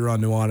Friday here on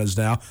Nuanez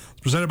Now.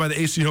 It's presented by the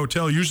AC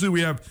Hotel. Usually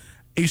we have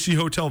AC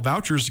Hotel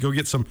vouchers to go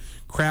get some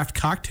craft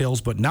cocktails,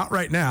 but not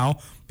right now,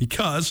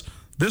 because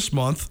this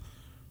month,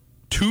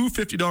 2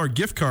 $50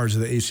 gift cards to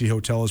the AC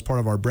Hotel as part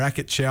of our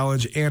bracket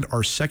challenge and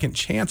our second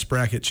chance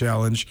bracket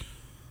challenge.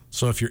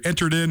 So if you're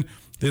entered in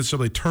the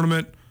NCAA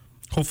tournament,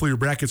 hopefully your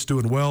bracket's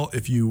doing well.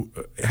 If you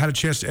had a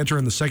chance to enter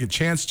in the second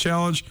chance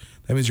challenge,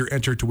 that means you're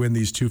entered to win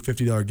these 2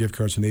 $50 gift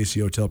cards from the AC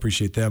Hotel.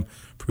 Appreciate them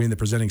for being the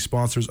presenting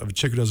sponsors of A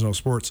Chick Who Doesn't Know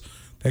Sports.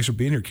 Thanks for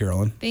being here,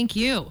 Carolyn. Thank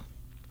you.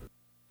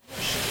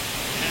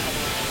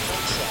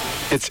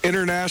 It's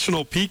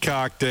International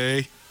Peacock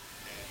Day.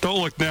 Don't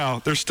look now.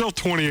 There's still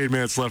 28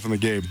 minutes left in the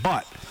game.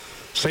 But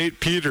St.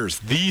 Peter's,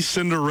 the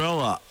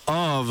Cinderella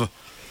of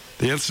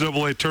the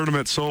NCAA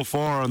tournament so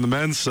far on the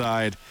men's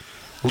side,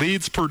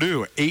 leads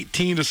Purdue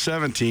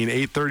 18-17,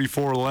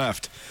 8:34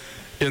 left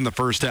in the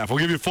first half. We'll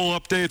give you full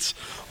updates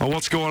on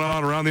what's going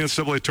on around the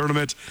NCAA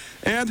tournament.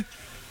 And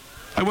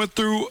I went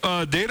through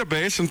a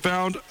database and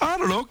found,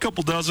 a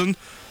couple dozen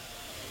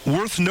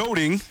worth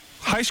noting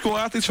high school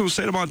athletes from the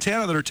state of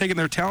Montana that are taking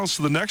their talents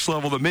to the next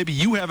level that maybe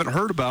you haven't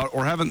heard about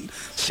or haven't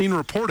seen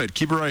reported.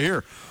 Keep it right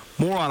here.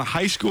 More on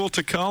high school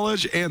to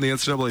college and the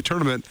NCAA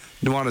tournament.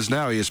 Nuanez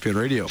Now, ESPN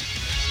Radio.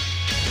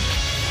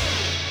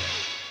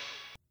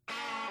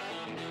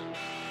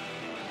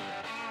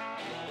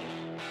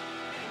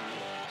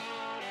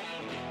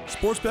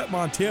 Sportsbet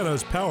Montana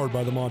is powered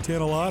by the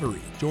Montana Lottery.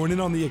 Join in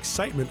on the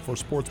excitement for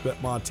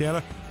Sportsbet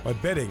Montana by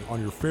betting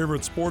on your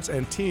favorite sports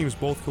and teams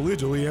both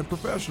collegially and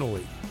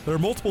professionally. There are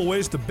multiple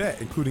ways to bet,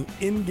 including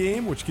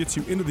in-game, which gets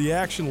you into the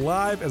action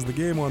live as the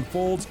game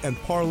unfolds, and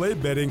parlay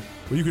betting,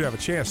 where you could have a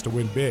chance to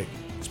win big.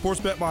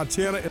 Sportsbet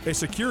Montana, a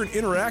secure and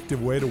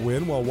interactive way to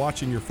win while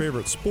watching your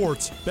favorite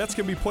sports. Bets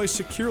can be placed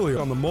securely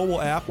on the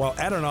mobile app while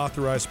at an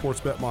authorized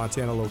Sportsbet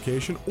Montana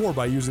location or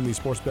by using the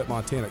Sportsbet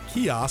Montana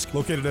kiosk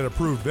located at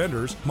approved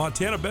vendors.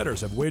 Montana bettors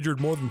have wagered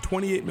more than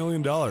 $28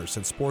 million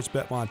since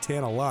Sportsbet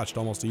Montana launched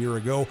almost a year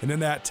ago, and in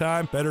that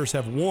time, bettors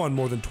have won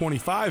more than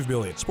 $25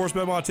 million.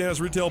 Sportsbet Montana's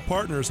retail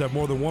partners have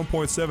more than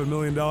 $1.7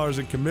 million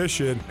in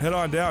commission. Head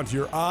on down to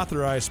your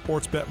authorized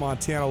Sportsbet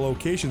Montana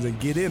locations and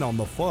get in on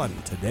the fun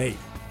today.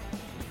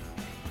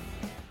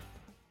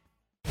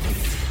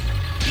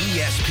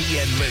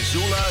 ESPN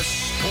Missoula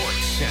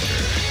Sports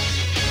Center.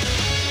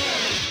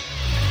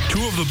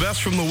 Two of the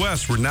best from the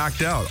West were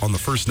knocked out on the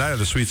first night of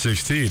the Sweet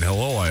 16.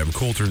 Hello, I am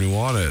Colter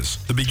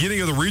Nuanez. The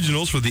beginning of the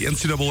regionals for the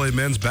NCAA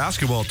men's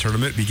basketball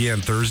tournament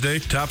began Thursday.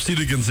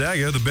 Top-seeded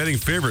Gonzaga, the betting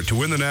favorite to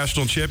win the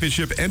national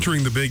championship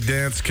entering the big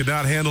dance, could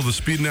not handle the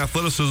speed and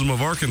athleticism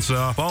of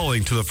Arkansas,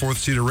 falling to the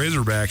fourth-seeded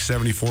Razorbacks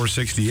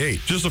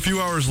 74-68. Just a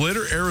few hours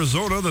later,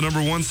 Arizona, the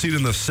number one seed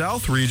in the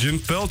South region,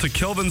 fell to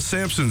Kelvin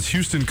Sampson's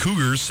Houston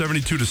Cougars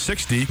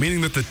 72-60,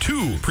 meaning that the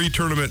two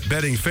pre-tournament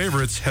betting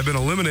favorites have been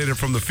eliminated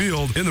from the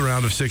field in the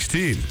round of 16.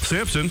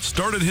 Sampson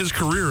started his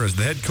career as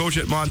the head coach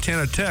at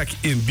Montana Tech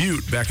in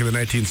Butte back in the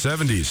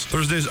 1970s.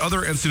 Thursday's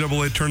other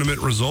NCAA tournament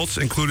results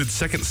included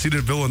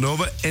second-seeded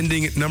Villanova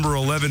ending number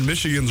 11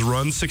 Michigan's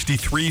run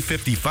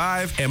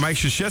 63-55, and Mike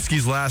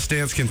Krzyzewski's last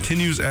dance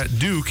continues at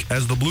Duke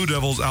as the Blue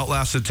Devils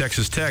outlasted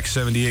Texas Tech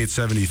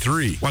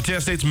 78-73.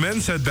 Montana State's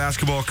men's head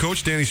basketball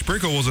coach Danny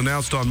Sprinkle was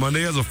announced on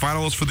Monday as a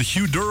finalist for the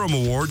Hugh Durham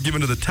Award given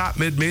to the top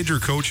mid-major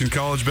coach in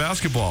college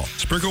basketball.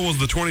 Sprinkle was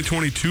the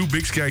 2022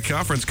 Big Sky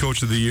Conference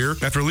Coach of the Year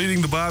after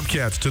leading the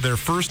Bobcats to their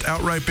first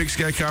outright Big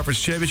Sky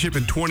Conference championship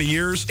in 20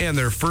 years and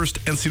their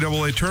first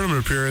NCAA tournament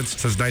appearance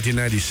since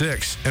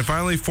 1996. And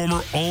finally,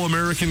 former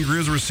All-American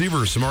Grizz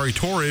receiver Samari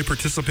Torre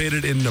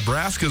participated in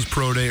Nebraska's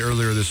Pro Day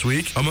earlier this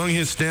week. Among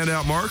his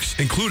standout marks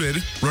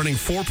included running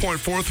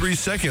 4.43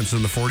 seconds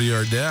in the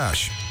 40-yard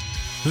dash.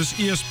 This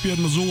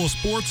ESPN Missoula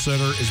Sports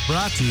Center is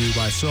brought to you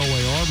by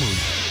Selway Armory.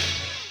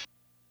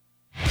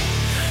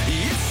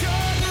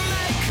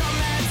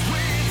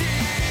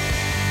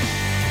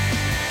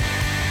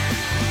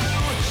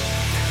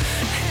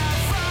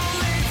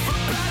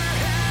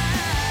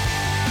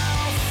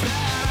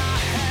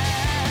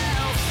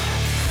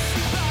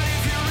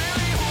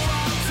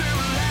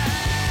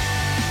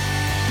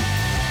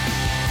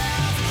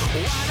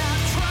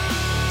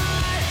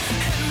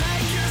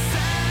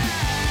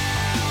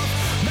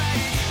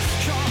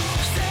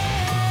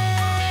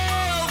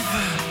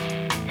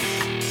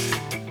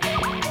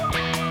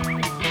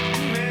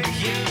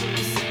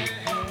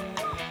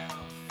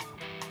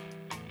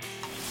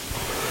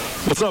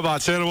 What's up,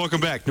 Montana?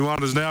 Welcome back.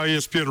 Nuanez Now,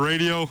 ESPN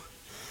Radio.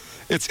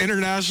 It's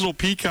International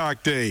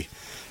Peacock Day.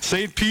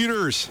 St.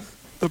 Peter's,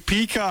 the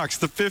Peacocks,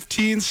 the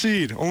 15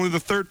 seed, only the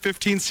third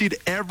 15 seed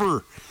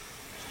ever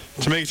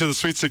to make it to the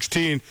Sweet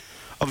 16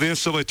 of the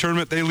NCAA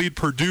tournament. They lead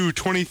Purdue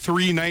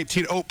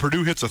 23-19. Oh,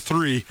 Purdue hits a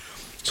three,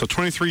 so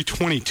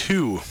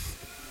 23-22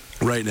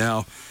 right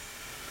now.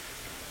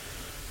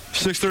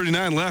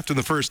 6:39 left in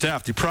the first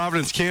half. The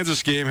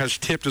Providence-Kansas game has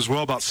tipped as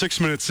well. About 6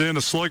 minutes in, a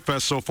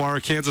slugfest so far.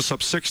 Kansas up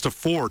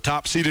 6-4.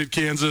 Top-seeded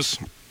Kansas,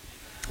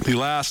 the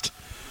last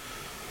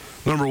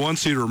number one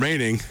seed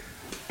remaining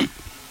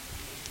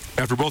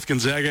after both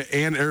Gonzaga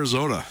and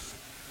Arizona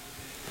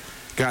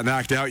got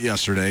knocked out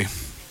yesterday.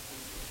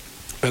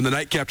 And the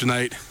nightcap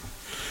tonight,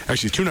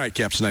 actually two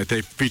nightcaps tonight, they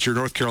feature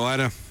North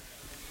Carolina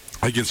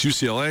against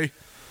UCLA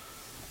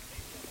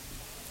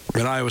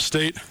and Iowa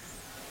State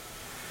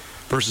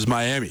versus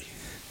Miami.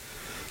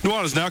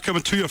 Nuanez Now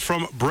coming to you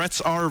from Brett's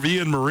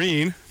RV and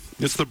Marine.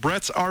 It's the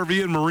Brett's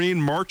RV and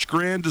Marine March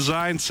Grand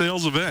Design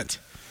Sales Event.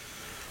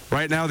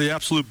 Right now, the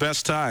absolute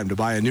best time to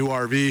buy a new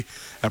RV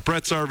at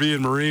Brett's RV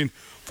and Marine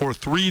for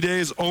 3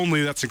 days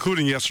only. That's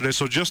including yesterday.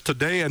 So just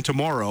today and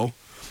tomorrow.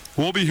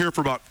 We'll be here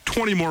for about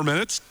 20 more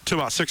minutes to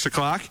about 6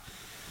 o'clock.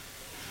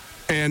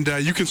 And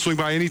you can swing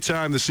by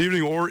anytime this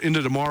evening or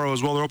into tomorrow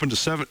as well. They're open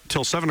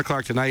till 7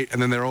 o'clock tonight,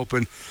 and then they're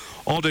open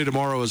all day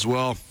tomorrow as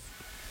well.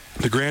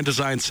 The Grand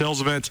Design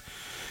Sales Event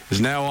is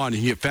now on. You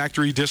can get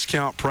factory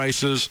discount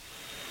prices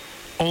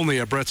only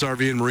at Brett's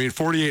RV and Marine,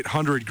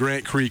 4800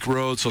 Grant Creek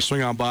Road. So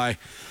swing on by,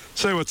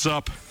 say what's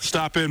up,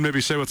 stop in,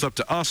 maybe say what's up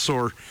to us,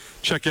 or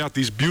check out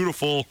these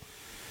beautiful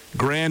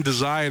Grand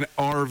Design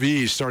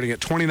RVs starting at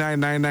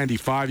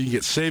 $29,995. You can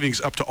get savings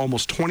up to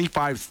almost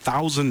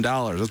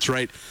 $25,000. That's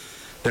right.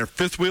 Their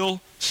fifth wheel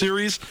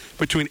series,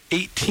 between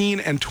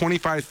 $18,000 and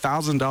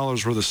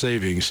 $25,000 worth of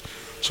savings.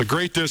 So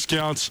great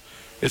discounts.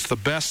 It's the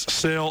best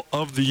sale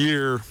of the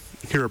year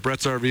here at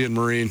Brett's RV and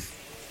Marine.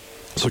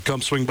 So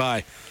come swing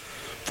by.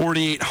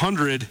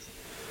 4800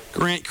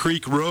 Grant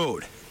Creek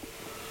Road.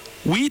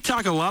 We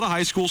talk a lot of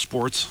high school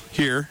sports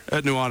here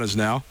at Nuanez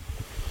Now.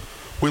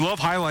 We love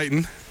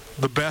highlighting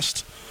the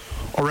best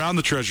around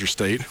the Treasure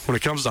State when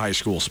it comes to high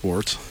school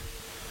sports.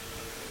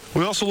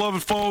 We also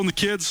love following the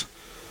kids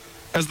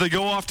as they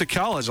go off to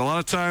college. A lot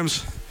of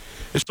times,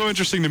 it's so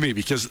interesting to me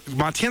because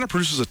Montana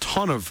produces a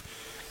ton of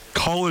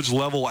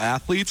college-level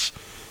athletes,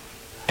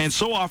 and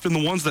so often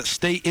the ones that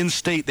stay in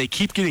state, they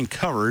keep getting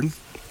covered,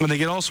 and they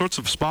get all sorts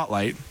of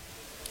spotlight.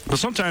 But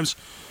sometimes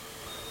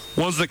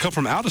ones that come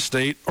from out of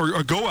state,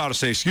 or go out of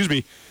state,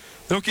 they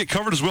don't get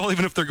covered as well,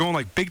 even if they're going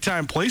like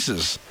big-time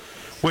places.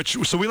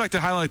 So we like to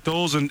highlight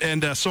those,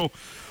 and so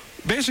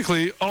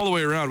basically all the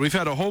way around, we've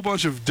had a whole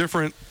bunch of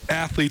different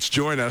athletes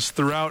join us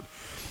throughout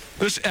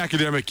this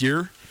academic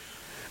year.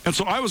 And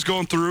so I was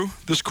going through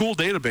this cool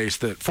database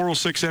that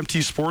 406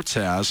 MT Sports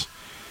has.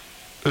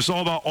 It's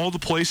all about all the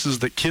places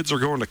that kids are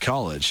going to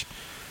college.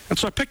 And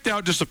so I picked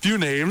out just a few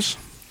names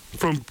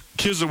from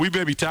kids that we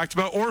maybe talked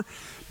about, or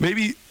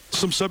maybe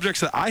some subjects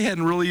that I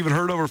hadn't really even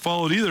heard of or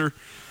followed either,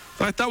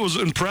 that I thought was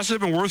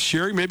impressive and worth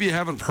sharing. Maybe you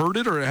haven't heard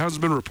it or it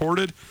hasn't been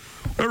reported,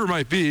 whatever it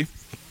might be.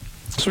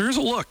 So here's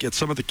a look at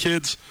some of the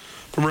kids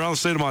from around the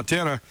state of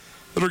Montana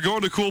that are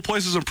going to cool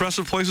places,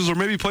 impressive places, or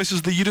maybe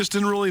places that you just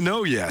didn't really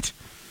know yet.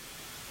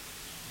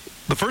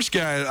 The first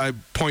guy I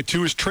point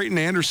to is Trayton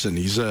Anderson.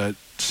 He's a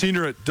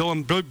senior at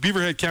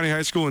Beaverhead County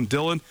High School in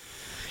Dillon.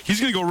 He's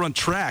going to go run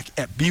track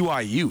at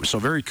BYU, so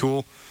very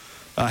cool.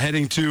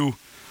 Heading to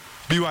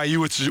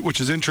BYU,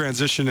 which is in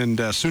transition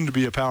and soon to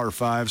be a Power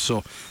 5,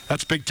 so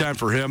that's big time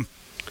for him.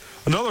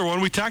 Another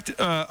one, we talked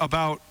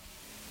about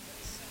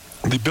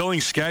the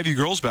Billings Skyview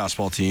girls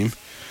basketball team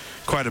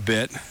quite a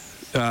bit.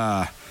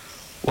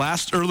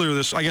 Earlier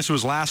this, I guess it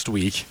was last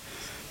week,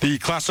 the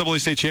Class AA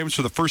state champions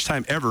for the first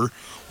time ever.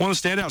 One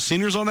of the standout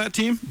seniors on that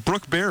team,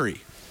 Brooke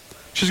Berry.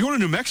 She's going to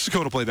New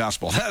Mexico to play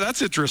basketball.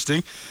 That's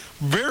interesting.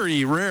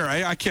 Very rare.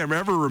 I can't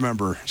ever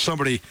remember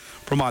somebody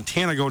from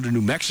Montana going to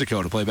New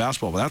Mexico to play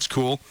basketball, but that's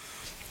cool.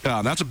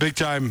 That's a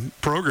big-time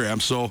program,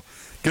 so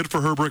good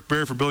for her, Brooke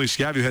Berry, for Billings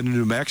Skyview heading to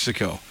New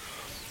Mexico.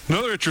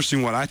 Another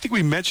interesting one. I think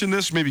we mentioned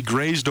this, maybe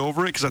grazed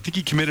over it, because I think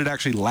he committed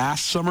actually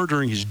last summer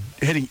during his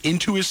heading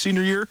into his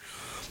senior year.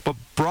 But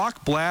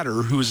Brock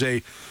Blatter, who is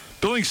a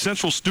Billings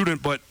Central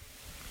student, but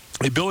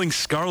a Billings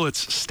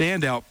Scarlets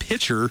standout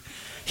pitcher,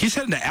 he's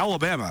heading to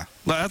Alabama.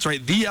 That's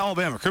right, the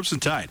Alabama Crimson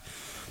Tide,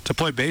 to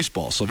play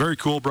baseball. So very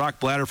cool. Brock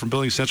Blatter from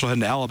Billings Central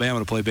heading to Alabama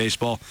to play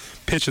baseball,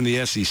 pitch in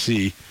the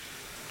SEC.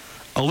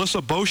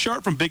 Alyssa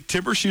Beauchart from Big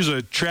Timber. She was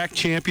a track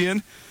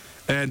champion.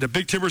 And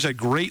Big Timber's had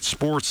great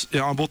sports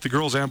on both the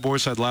girls and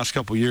boys side the last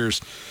couple of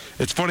years.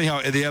 It's funny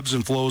how the ebbs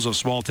and flows of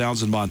small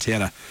towns in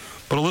Montana.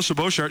 But Alyssa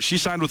Beauchart, she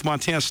signed with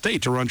Montana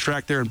State to run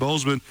track there in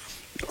Bozeman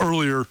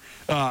earlier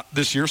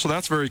this year, so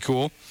that's very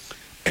cool.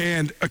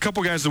 And a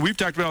couple guys that we've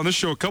talked about on this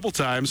show a couple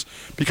times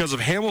because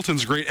of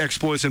Hamilton's great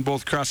exploits in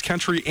both cross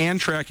country and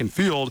track and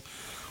field,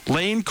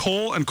 Lane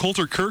Cole and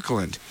Colter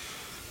Kirkland,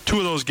 two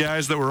of those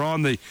guys that were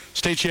on the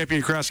state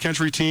champion cross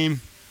country team.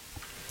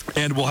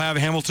 And we'll have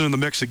Hamilton in the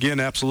mix again,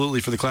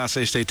 absolutely, for the Class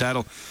A state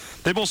title.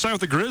 They both signed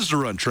with the Grizz to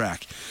run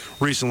track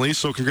recently,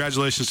 so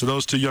congratulations to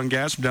those two young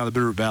guys from down the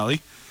Bitterroot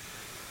Valley.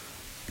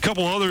 A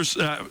couple others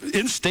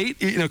in-state,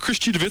 Chris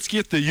Chudovitsky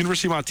at the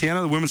University of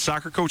Montana, the women's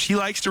soccer coach, he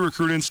likes to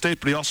recruit in-state,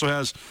 but he also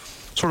has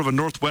sort of a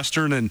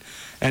Northwestern and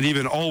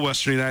even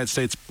all-Western United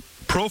States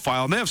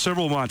profile. And they have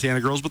several Montana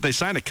girls, but they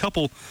signed a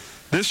couple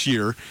this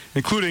year,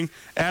 including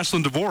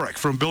Ashlyn Dvorak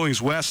from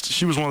Billings West.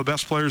 She was one of the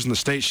best players in the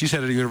state. She's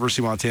headed to the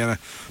University of Montana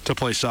to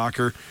play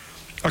soccer.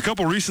 A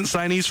couple recent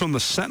signees from the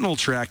Sentinel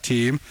track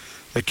team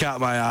that caught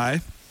my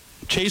eye.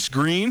 Chase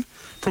Green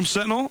from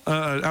Sentinel,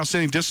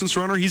 outstanding distance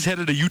runner. He's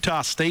headed to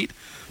Utah State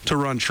to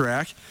run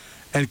track.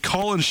 And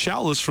Colin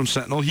Shoutless from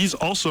Sentinel, he's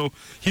going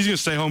to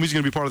stay home. He's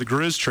going to be part of the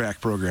Grizz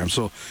track program.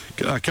 So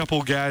a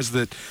couple guys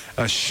that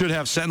should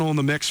have Sentinel in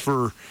the mix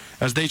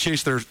as they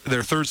chase their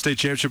third state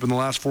championship in the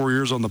last 4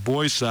 years on the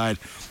boys' side.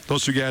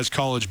 Those two guys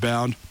college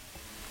bound.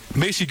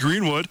 Macy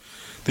Greenwood,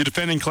 the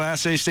defending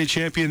Class A state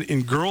champion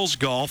in girls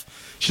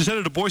golf, she's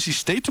headed to Boise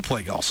State to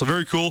play golf. So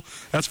very cool.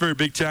 That's very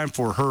big time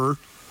for her.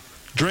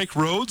 Drake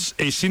Rhodes,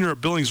 a senior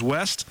at Billings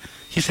West,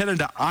 he's headed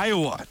to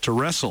Iowa to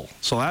wrestle.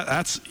 So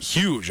that's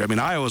huge. I mean,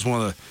 Iowa is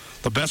one of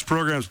the best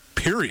programs,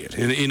 period,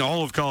 in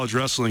all of college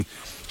wrestling.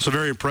 So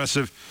very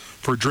impressive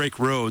for Drake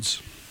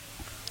Rhodes.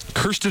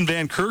 Kirsten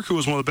Van Kirk, who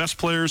was one of the best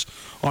players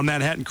on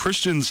Manhattan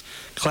Christian's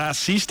Class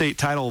C state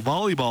title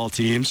volleyball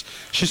teams,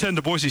 she's heading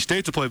to Boise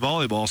State to play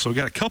volleyball. So we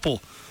got a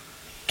couple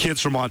kids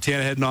from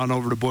Montana heading on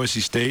over to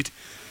Boise State.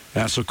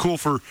 So cool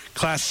for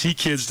Class C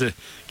kids to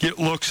get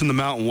looks in the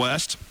Mountain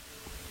West.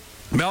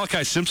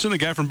 Malachi Simpson, a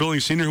guy from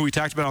Billings Senior who we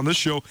talked about on this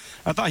show,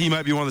 I thought he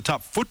might be one of the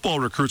top football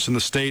recruits in the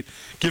state,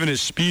 given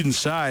his speed and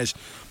size,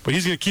 but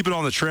he's going to keep it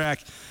on the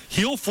track.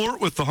 He'll flirt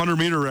with the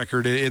 100-meter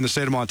record in the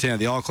state of Montana,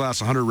 the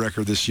all-class 100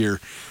 record this year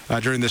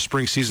during this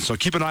spring season. So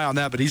keep an eye on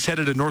that, but he's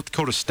headed to North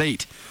Dakota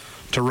State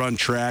to run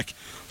track.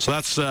 So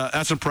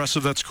that's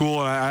impressive. That's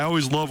cool. And I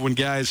always love when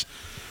guys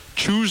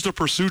choose to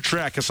pursue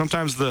track, because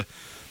sometimes the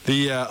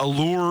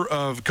allure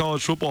of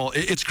college football,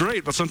 it's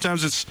great, but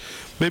sometimes it's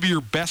maybe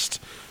your best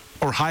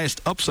or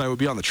highest upside would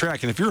be on the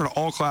track. And if you're an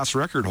all-class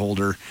record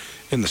holder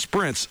in the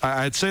sprints,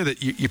 I'd say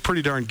that you're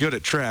pretty darn good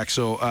at track.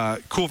 So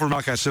cool for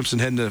Malachi Simpson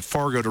heading to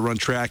Fargo to run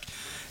track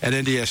at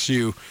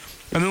NDSU.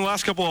 And then the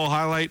last couple I'll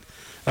highlight,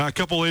 a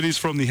couple ladies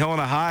from the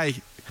Helena High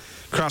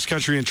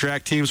cross-country and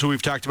track teams who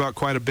we've talked about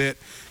quite a bit.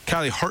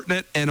 Kylie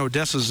Hartnett and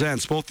Odessa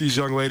Zentz. Both these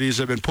young ladies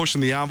have been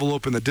pushing the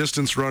envelope in the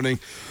distance running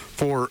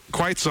for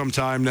quite some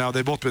time now.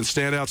 They've both been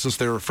standouts since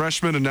they were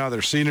freshmen, and now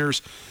they're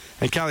seniors.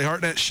 And Kylie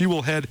Hartnett, she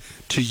will head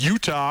to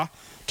Utah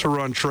to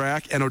run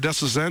track. And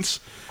Odessa Zentz,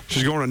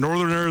 she's going to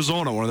Northern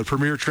Arizona, one of the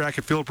premier track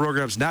and field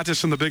programs, not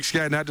just in the Big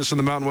Sky, not just in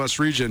the Mountain West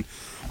region,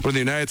 but in the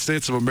United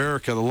States of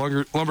America.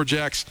 The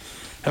Lumberjacks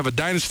have a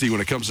dynasty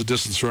when it comes to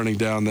distance running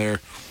down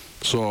there.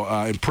 So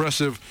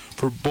impressive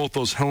for both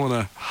those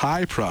Helena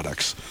High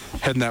products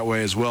heading that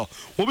way as well.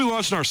 We'll be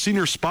launching our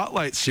Senior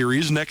Spotlight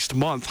Series next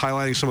month,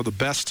 highlighting some of the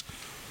best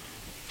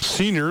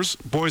seniors,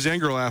 boys and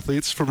girl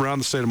athletes from around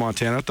the state of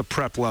Montana at the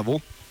prep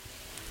level.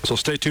 So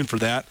stay tuned for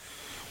that.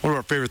 One of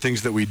our favorite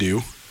things that we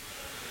do.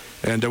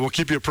 And we'll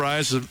keep you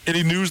apprised of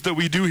any news that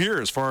we do here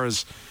as far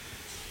as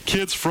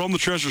kids from the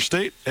Treasure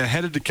State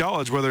headed to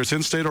college, whether it's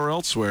in-state or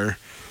elsewhere.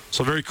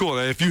 So very cool.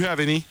 And if you have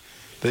any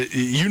that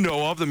you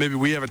know of that maybe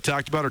we haven't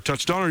talked about or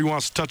touched on, or you want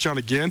us to touch on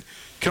again, you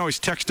can always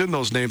text in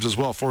those names as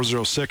well,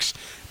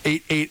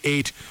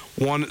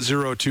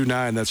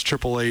 406-888-1029. That's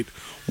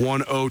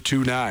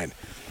 888-1029.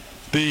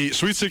 The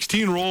Sweet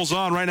 16 rolls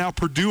on right now.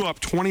 Purdue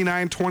up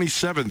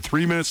 29-27.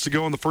 3 minutes to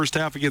go in the first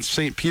half against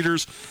St.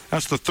 Peter's.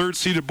 That's the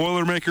third-seeded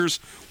Boilermakers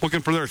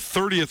looking for their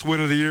 30th win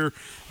of the year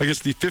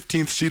against the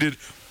 15th-seeded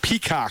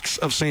Peacocks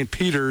of St.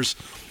 Peter's.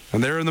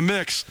 And they're in the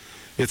mix.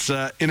 It's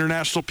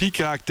International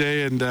Peacock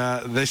Day, and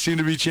they seem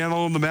to be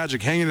channeling the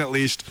magic, hanging at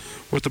least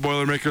with the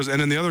Boilermakers.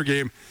 And in the other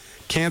game,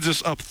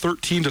 Kansas up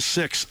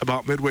 13-6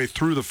 about midway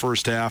through the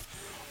first half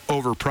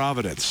over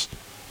Providence.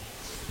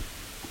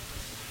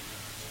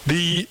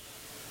 The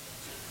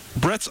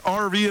Brett's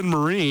RV and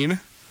Marine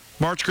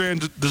March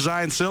Grand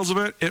Design Sales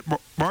Event, it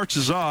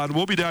marches on.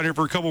 We'll be down here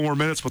for a couple more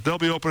minutes, but they'll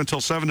be open until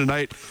 7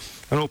 tonight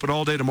and open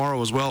all day tomorrow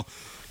as well.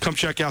 Come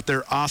check out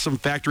their awesome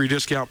factory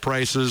discount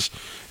prices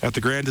at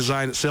the Grand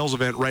Design Sales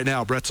Event right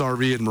now, Brett's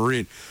RV and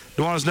Marine.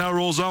 Nuanez now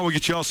rolls on. We'll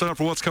get you all set up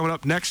for what's coming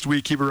up next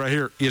week. Keep it right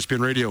here, ESPN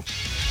Radio.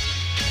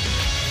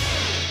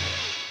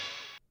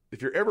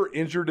 If you're ever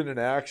injured in an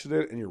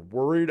accident and you're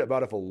worried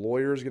about if a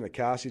lawyer is going to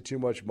cost you too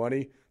much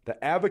money,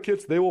 the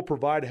Advocates, they will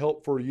provide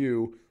help for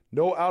you.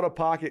 No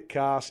out-of-pocket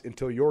costs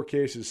until your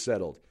case is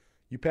settled.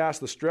 You pass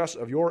the stress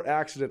of your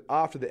accident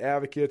off to the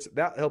Advocates.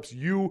 That helps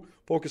you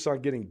focus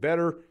on getting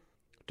better.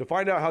 To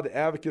find out how the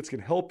Advocates can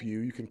help you,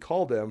 you can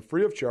call them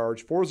free of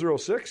charge,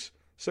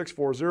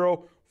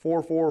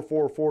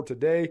 406-640-4444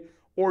 today,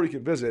 or you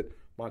can visit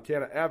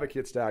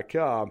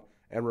MontanaAdvocates.com.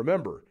 And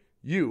remember,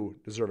 you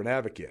deserve an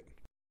advocate.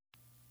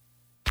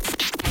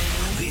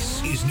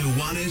 This is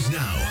Nuanez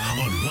Now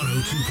on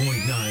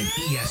 102.9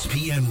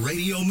 ESPN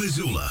Radio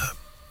Missoula.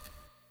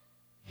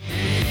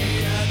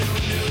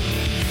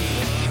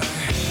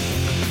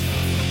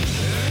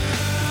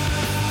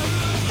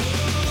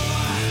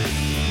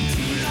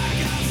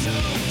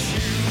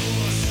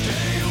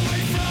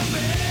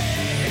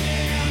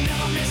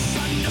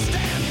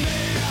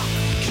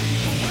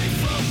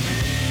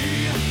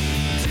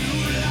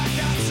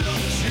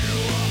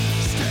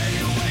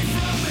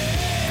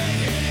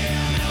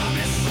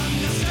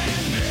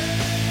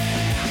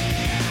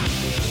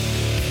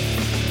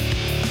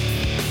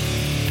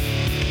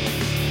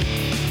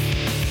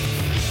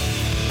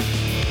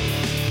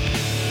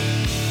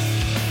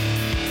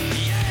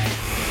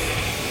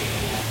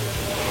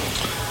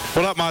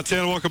 What up,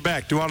 Montana? Welcome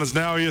back. Nuanez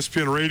Now,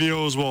 ESPN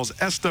Radio, as well as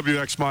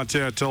SWX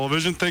Montana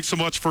Television. Thanks so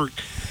much for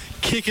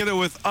kicking it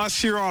with us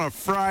here on a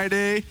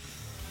Friday.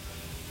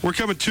 We're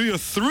coming to you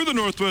through the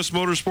Northwest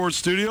Motorsports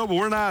Studio, but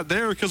we're not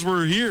there because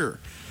we're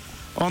here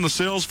on the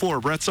sales floor.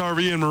 Brett's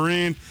RV and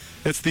Marine.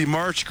 It's the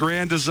March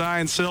Grand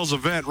Design Sales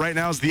Event. Right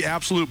now is the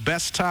absolute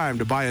best time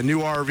to buy a new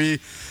RV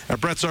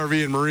at Brett's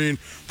RV and Marine.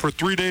 For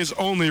 3 days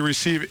only,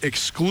 receive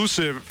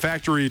exclusive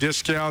factory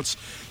discounts.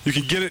 You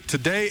can get it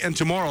today and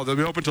tomorrow. They'll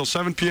be open until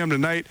 7 p.m.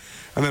 tonight,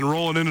 and then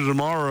rolling into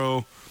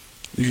tomorrow,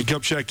 you can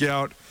come check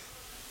out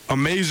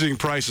amazing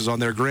prices on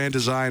their Grand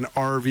Design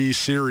RV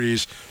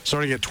series,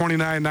 starting at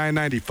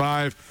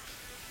 $29,995.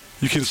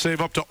 You can save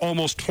up to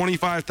almost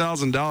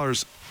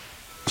 $25,000,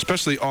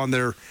 especially on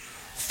their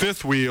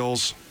fifth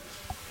wheels.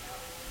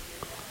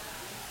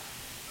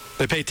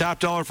 They pay top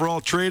dollar for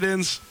all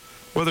trade-ins,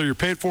 whether you're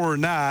paid for or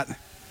not.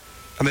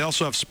 And they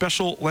also have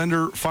special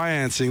lender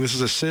financing. This is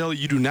a sale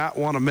you do not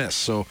want to miss.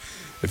 So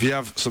if you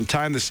have some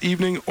time this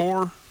evening,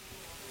 or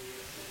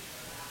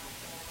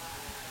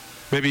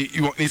maybe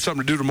you need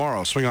something to do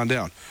tomorrow, swing on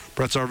down.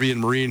 Brett's RV and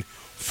Marine,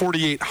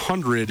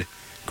 4800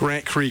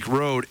 Grant Creek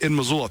Road in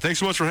Missoula. Thanks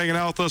so much for hanging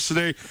out with us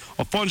today.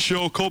 A fun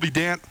show. Colby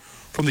Dant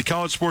from the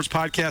College Sports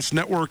Podcast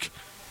Network,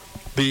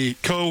 the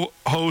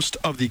co-host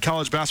of the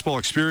College Basketball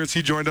Experience.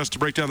 He joined us to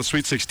break down the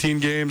Sweet 16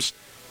 games.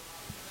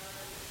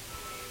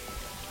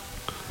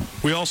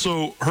 We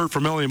also heard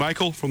from Melanie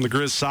Michael from the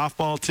Grizz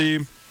softball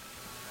team.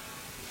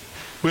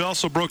 We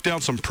also broke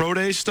down some pro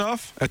day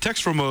stuff. A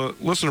text from a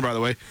listener, by the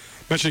way,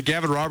 mentioned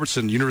Gavin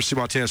Robertson, University of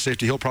Montana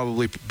safety. He'll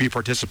probably be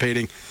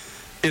participating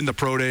in the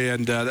pro day,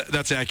 and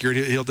that's accurate.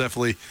 He'll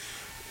definitely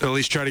at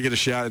least try to get a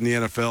shot in the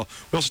NFL.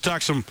 We also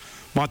talked some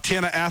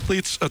Montana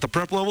athletes at the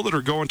prep level that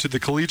are going to the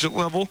collegiate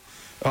level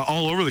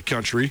all over the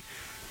country.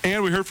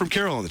 And we heard from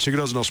Carolyn, the chick who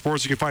doesn't know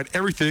sports. You can find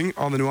everything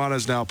on the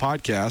Nuanez Now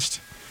podcast.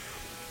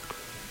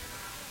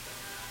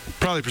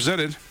 Proudly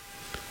presented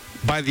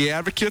by the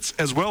Advocates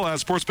as well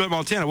as Sportsbet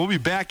Montana. We'll be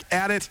back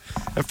at it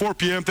at 4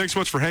 p.m. Thanks so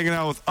much for hanging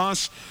out with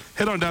us.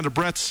 Head on down to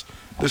Brett's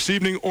this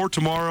evening or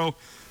tomorrow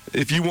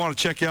if you want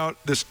to check out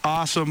this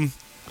awesome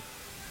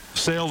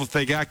sale that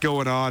they got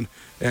going on.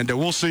 And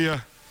we'll see you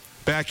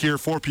back here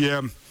 4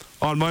 p.m.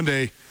 on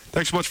Monday.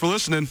 Thanks so much for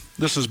listening.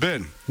 This has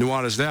been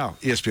Nuanez Now,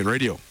 ESPN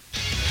Radio.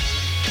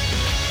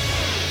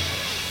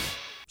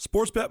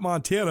 Sportsbet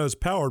Montana is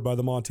powered by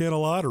the Montana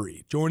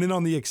Lottery. Join in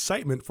on the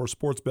excitement for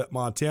Sportsbet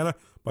Montana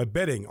by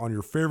betting on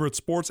your favorite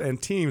sports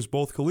and teams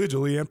both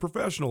collegially and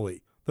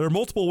professionally. There are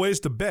multiple ways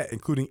to bet,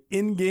 including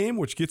in-game,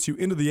 which gets you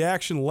into the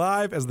action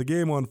live as the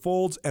game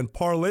unfolds, and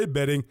parlay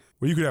betting,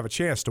 where you could have a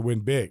chance to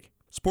win big.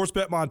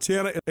 Sportsbet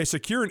Montana is a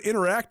secure and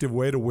interactive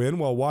way to win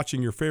while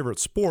watching your favorite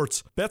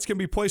sports. Bets can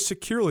be placed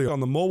securely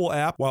on the mobile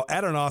app while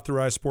at an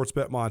authorized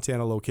Sportsbet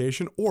Montana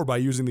location or by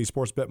using the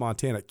Sportsbet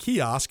Montana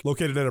kiosk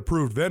located at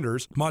approved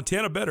vendors.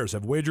 Montana bettors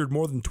have wagered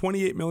more than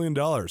 $28 million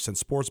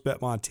since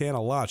Sportsbet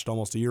Montana launched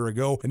almost a year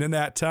ago, and in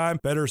that time,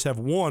 bettors have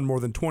won more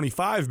than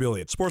 $25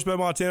 million. Sportsbet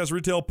Montana's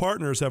retail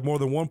partners have more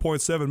than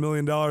 $1.7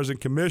 million in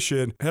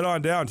commission. Head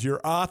on down to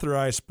your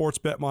authorized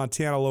Sportsbet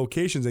Montana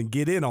locations and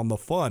get in on the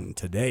fun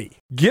today.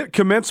 Get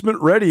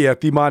commencement ready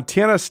at the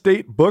Montana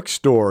State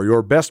Bookstore,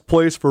 your best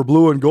place for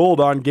blue and gold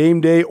on game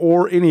day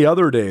or any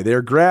other day.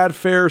 Their grad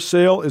fair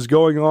sale is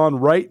going on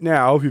right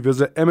now if you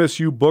visit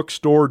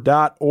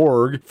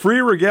msubookstore.org. Free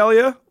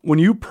regalia when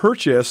you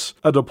purchase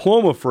a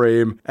diploma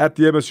frame at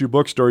the MSU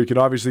Bookstore. You can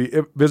obviously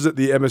visit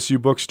the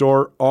MSU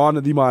Bookstore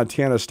on the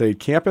Montana State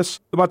campus.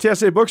 The Montana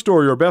State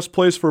Bookstore, your best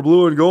place for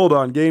blue and gold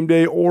on game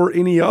day or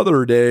any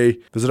other day.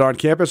 Visit on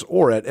campus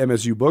or at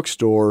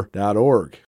msubookstore.org.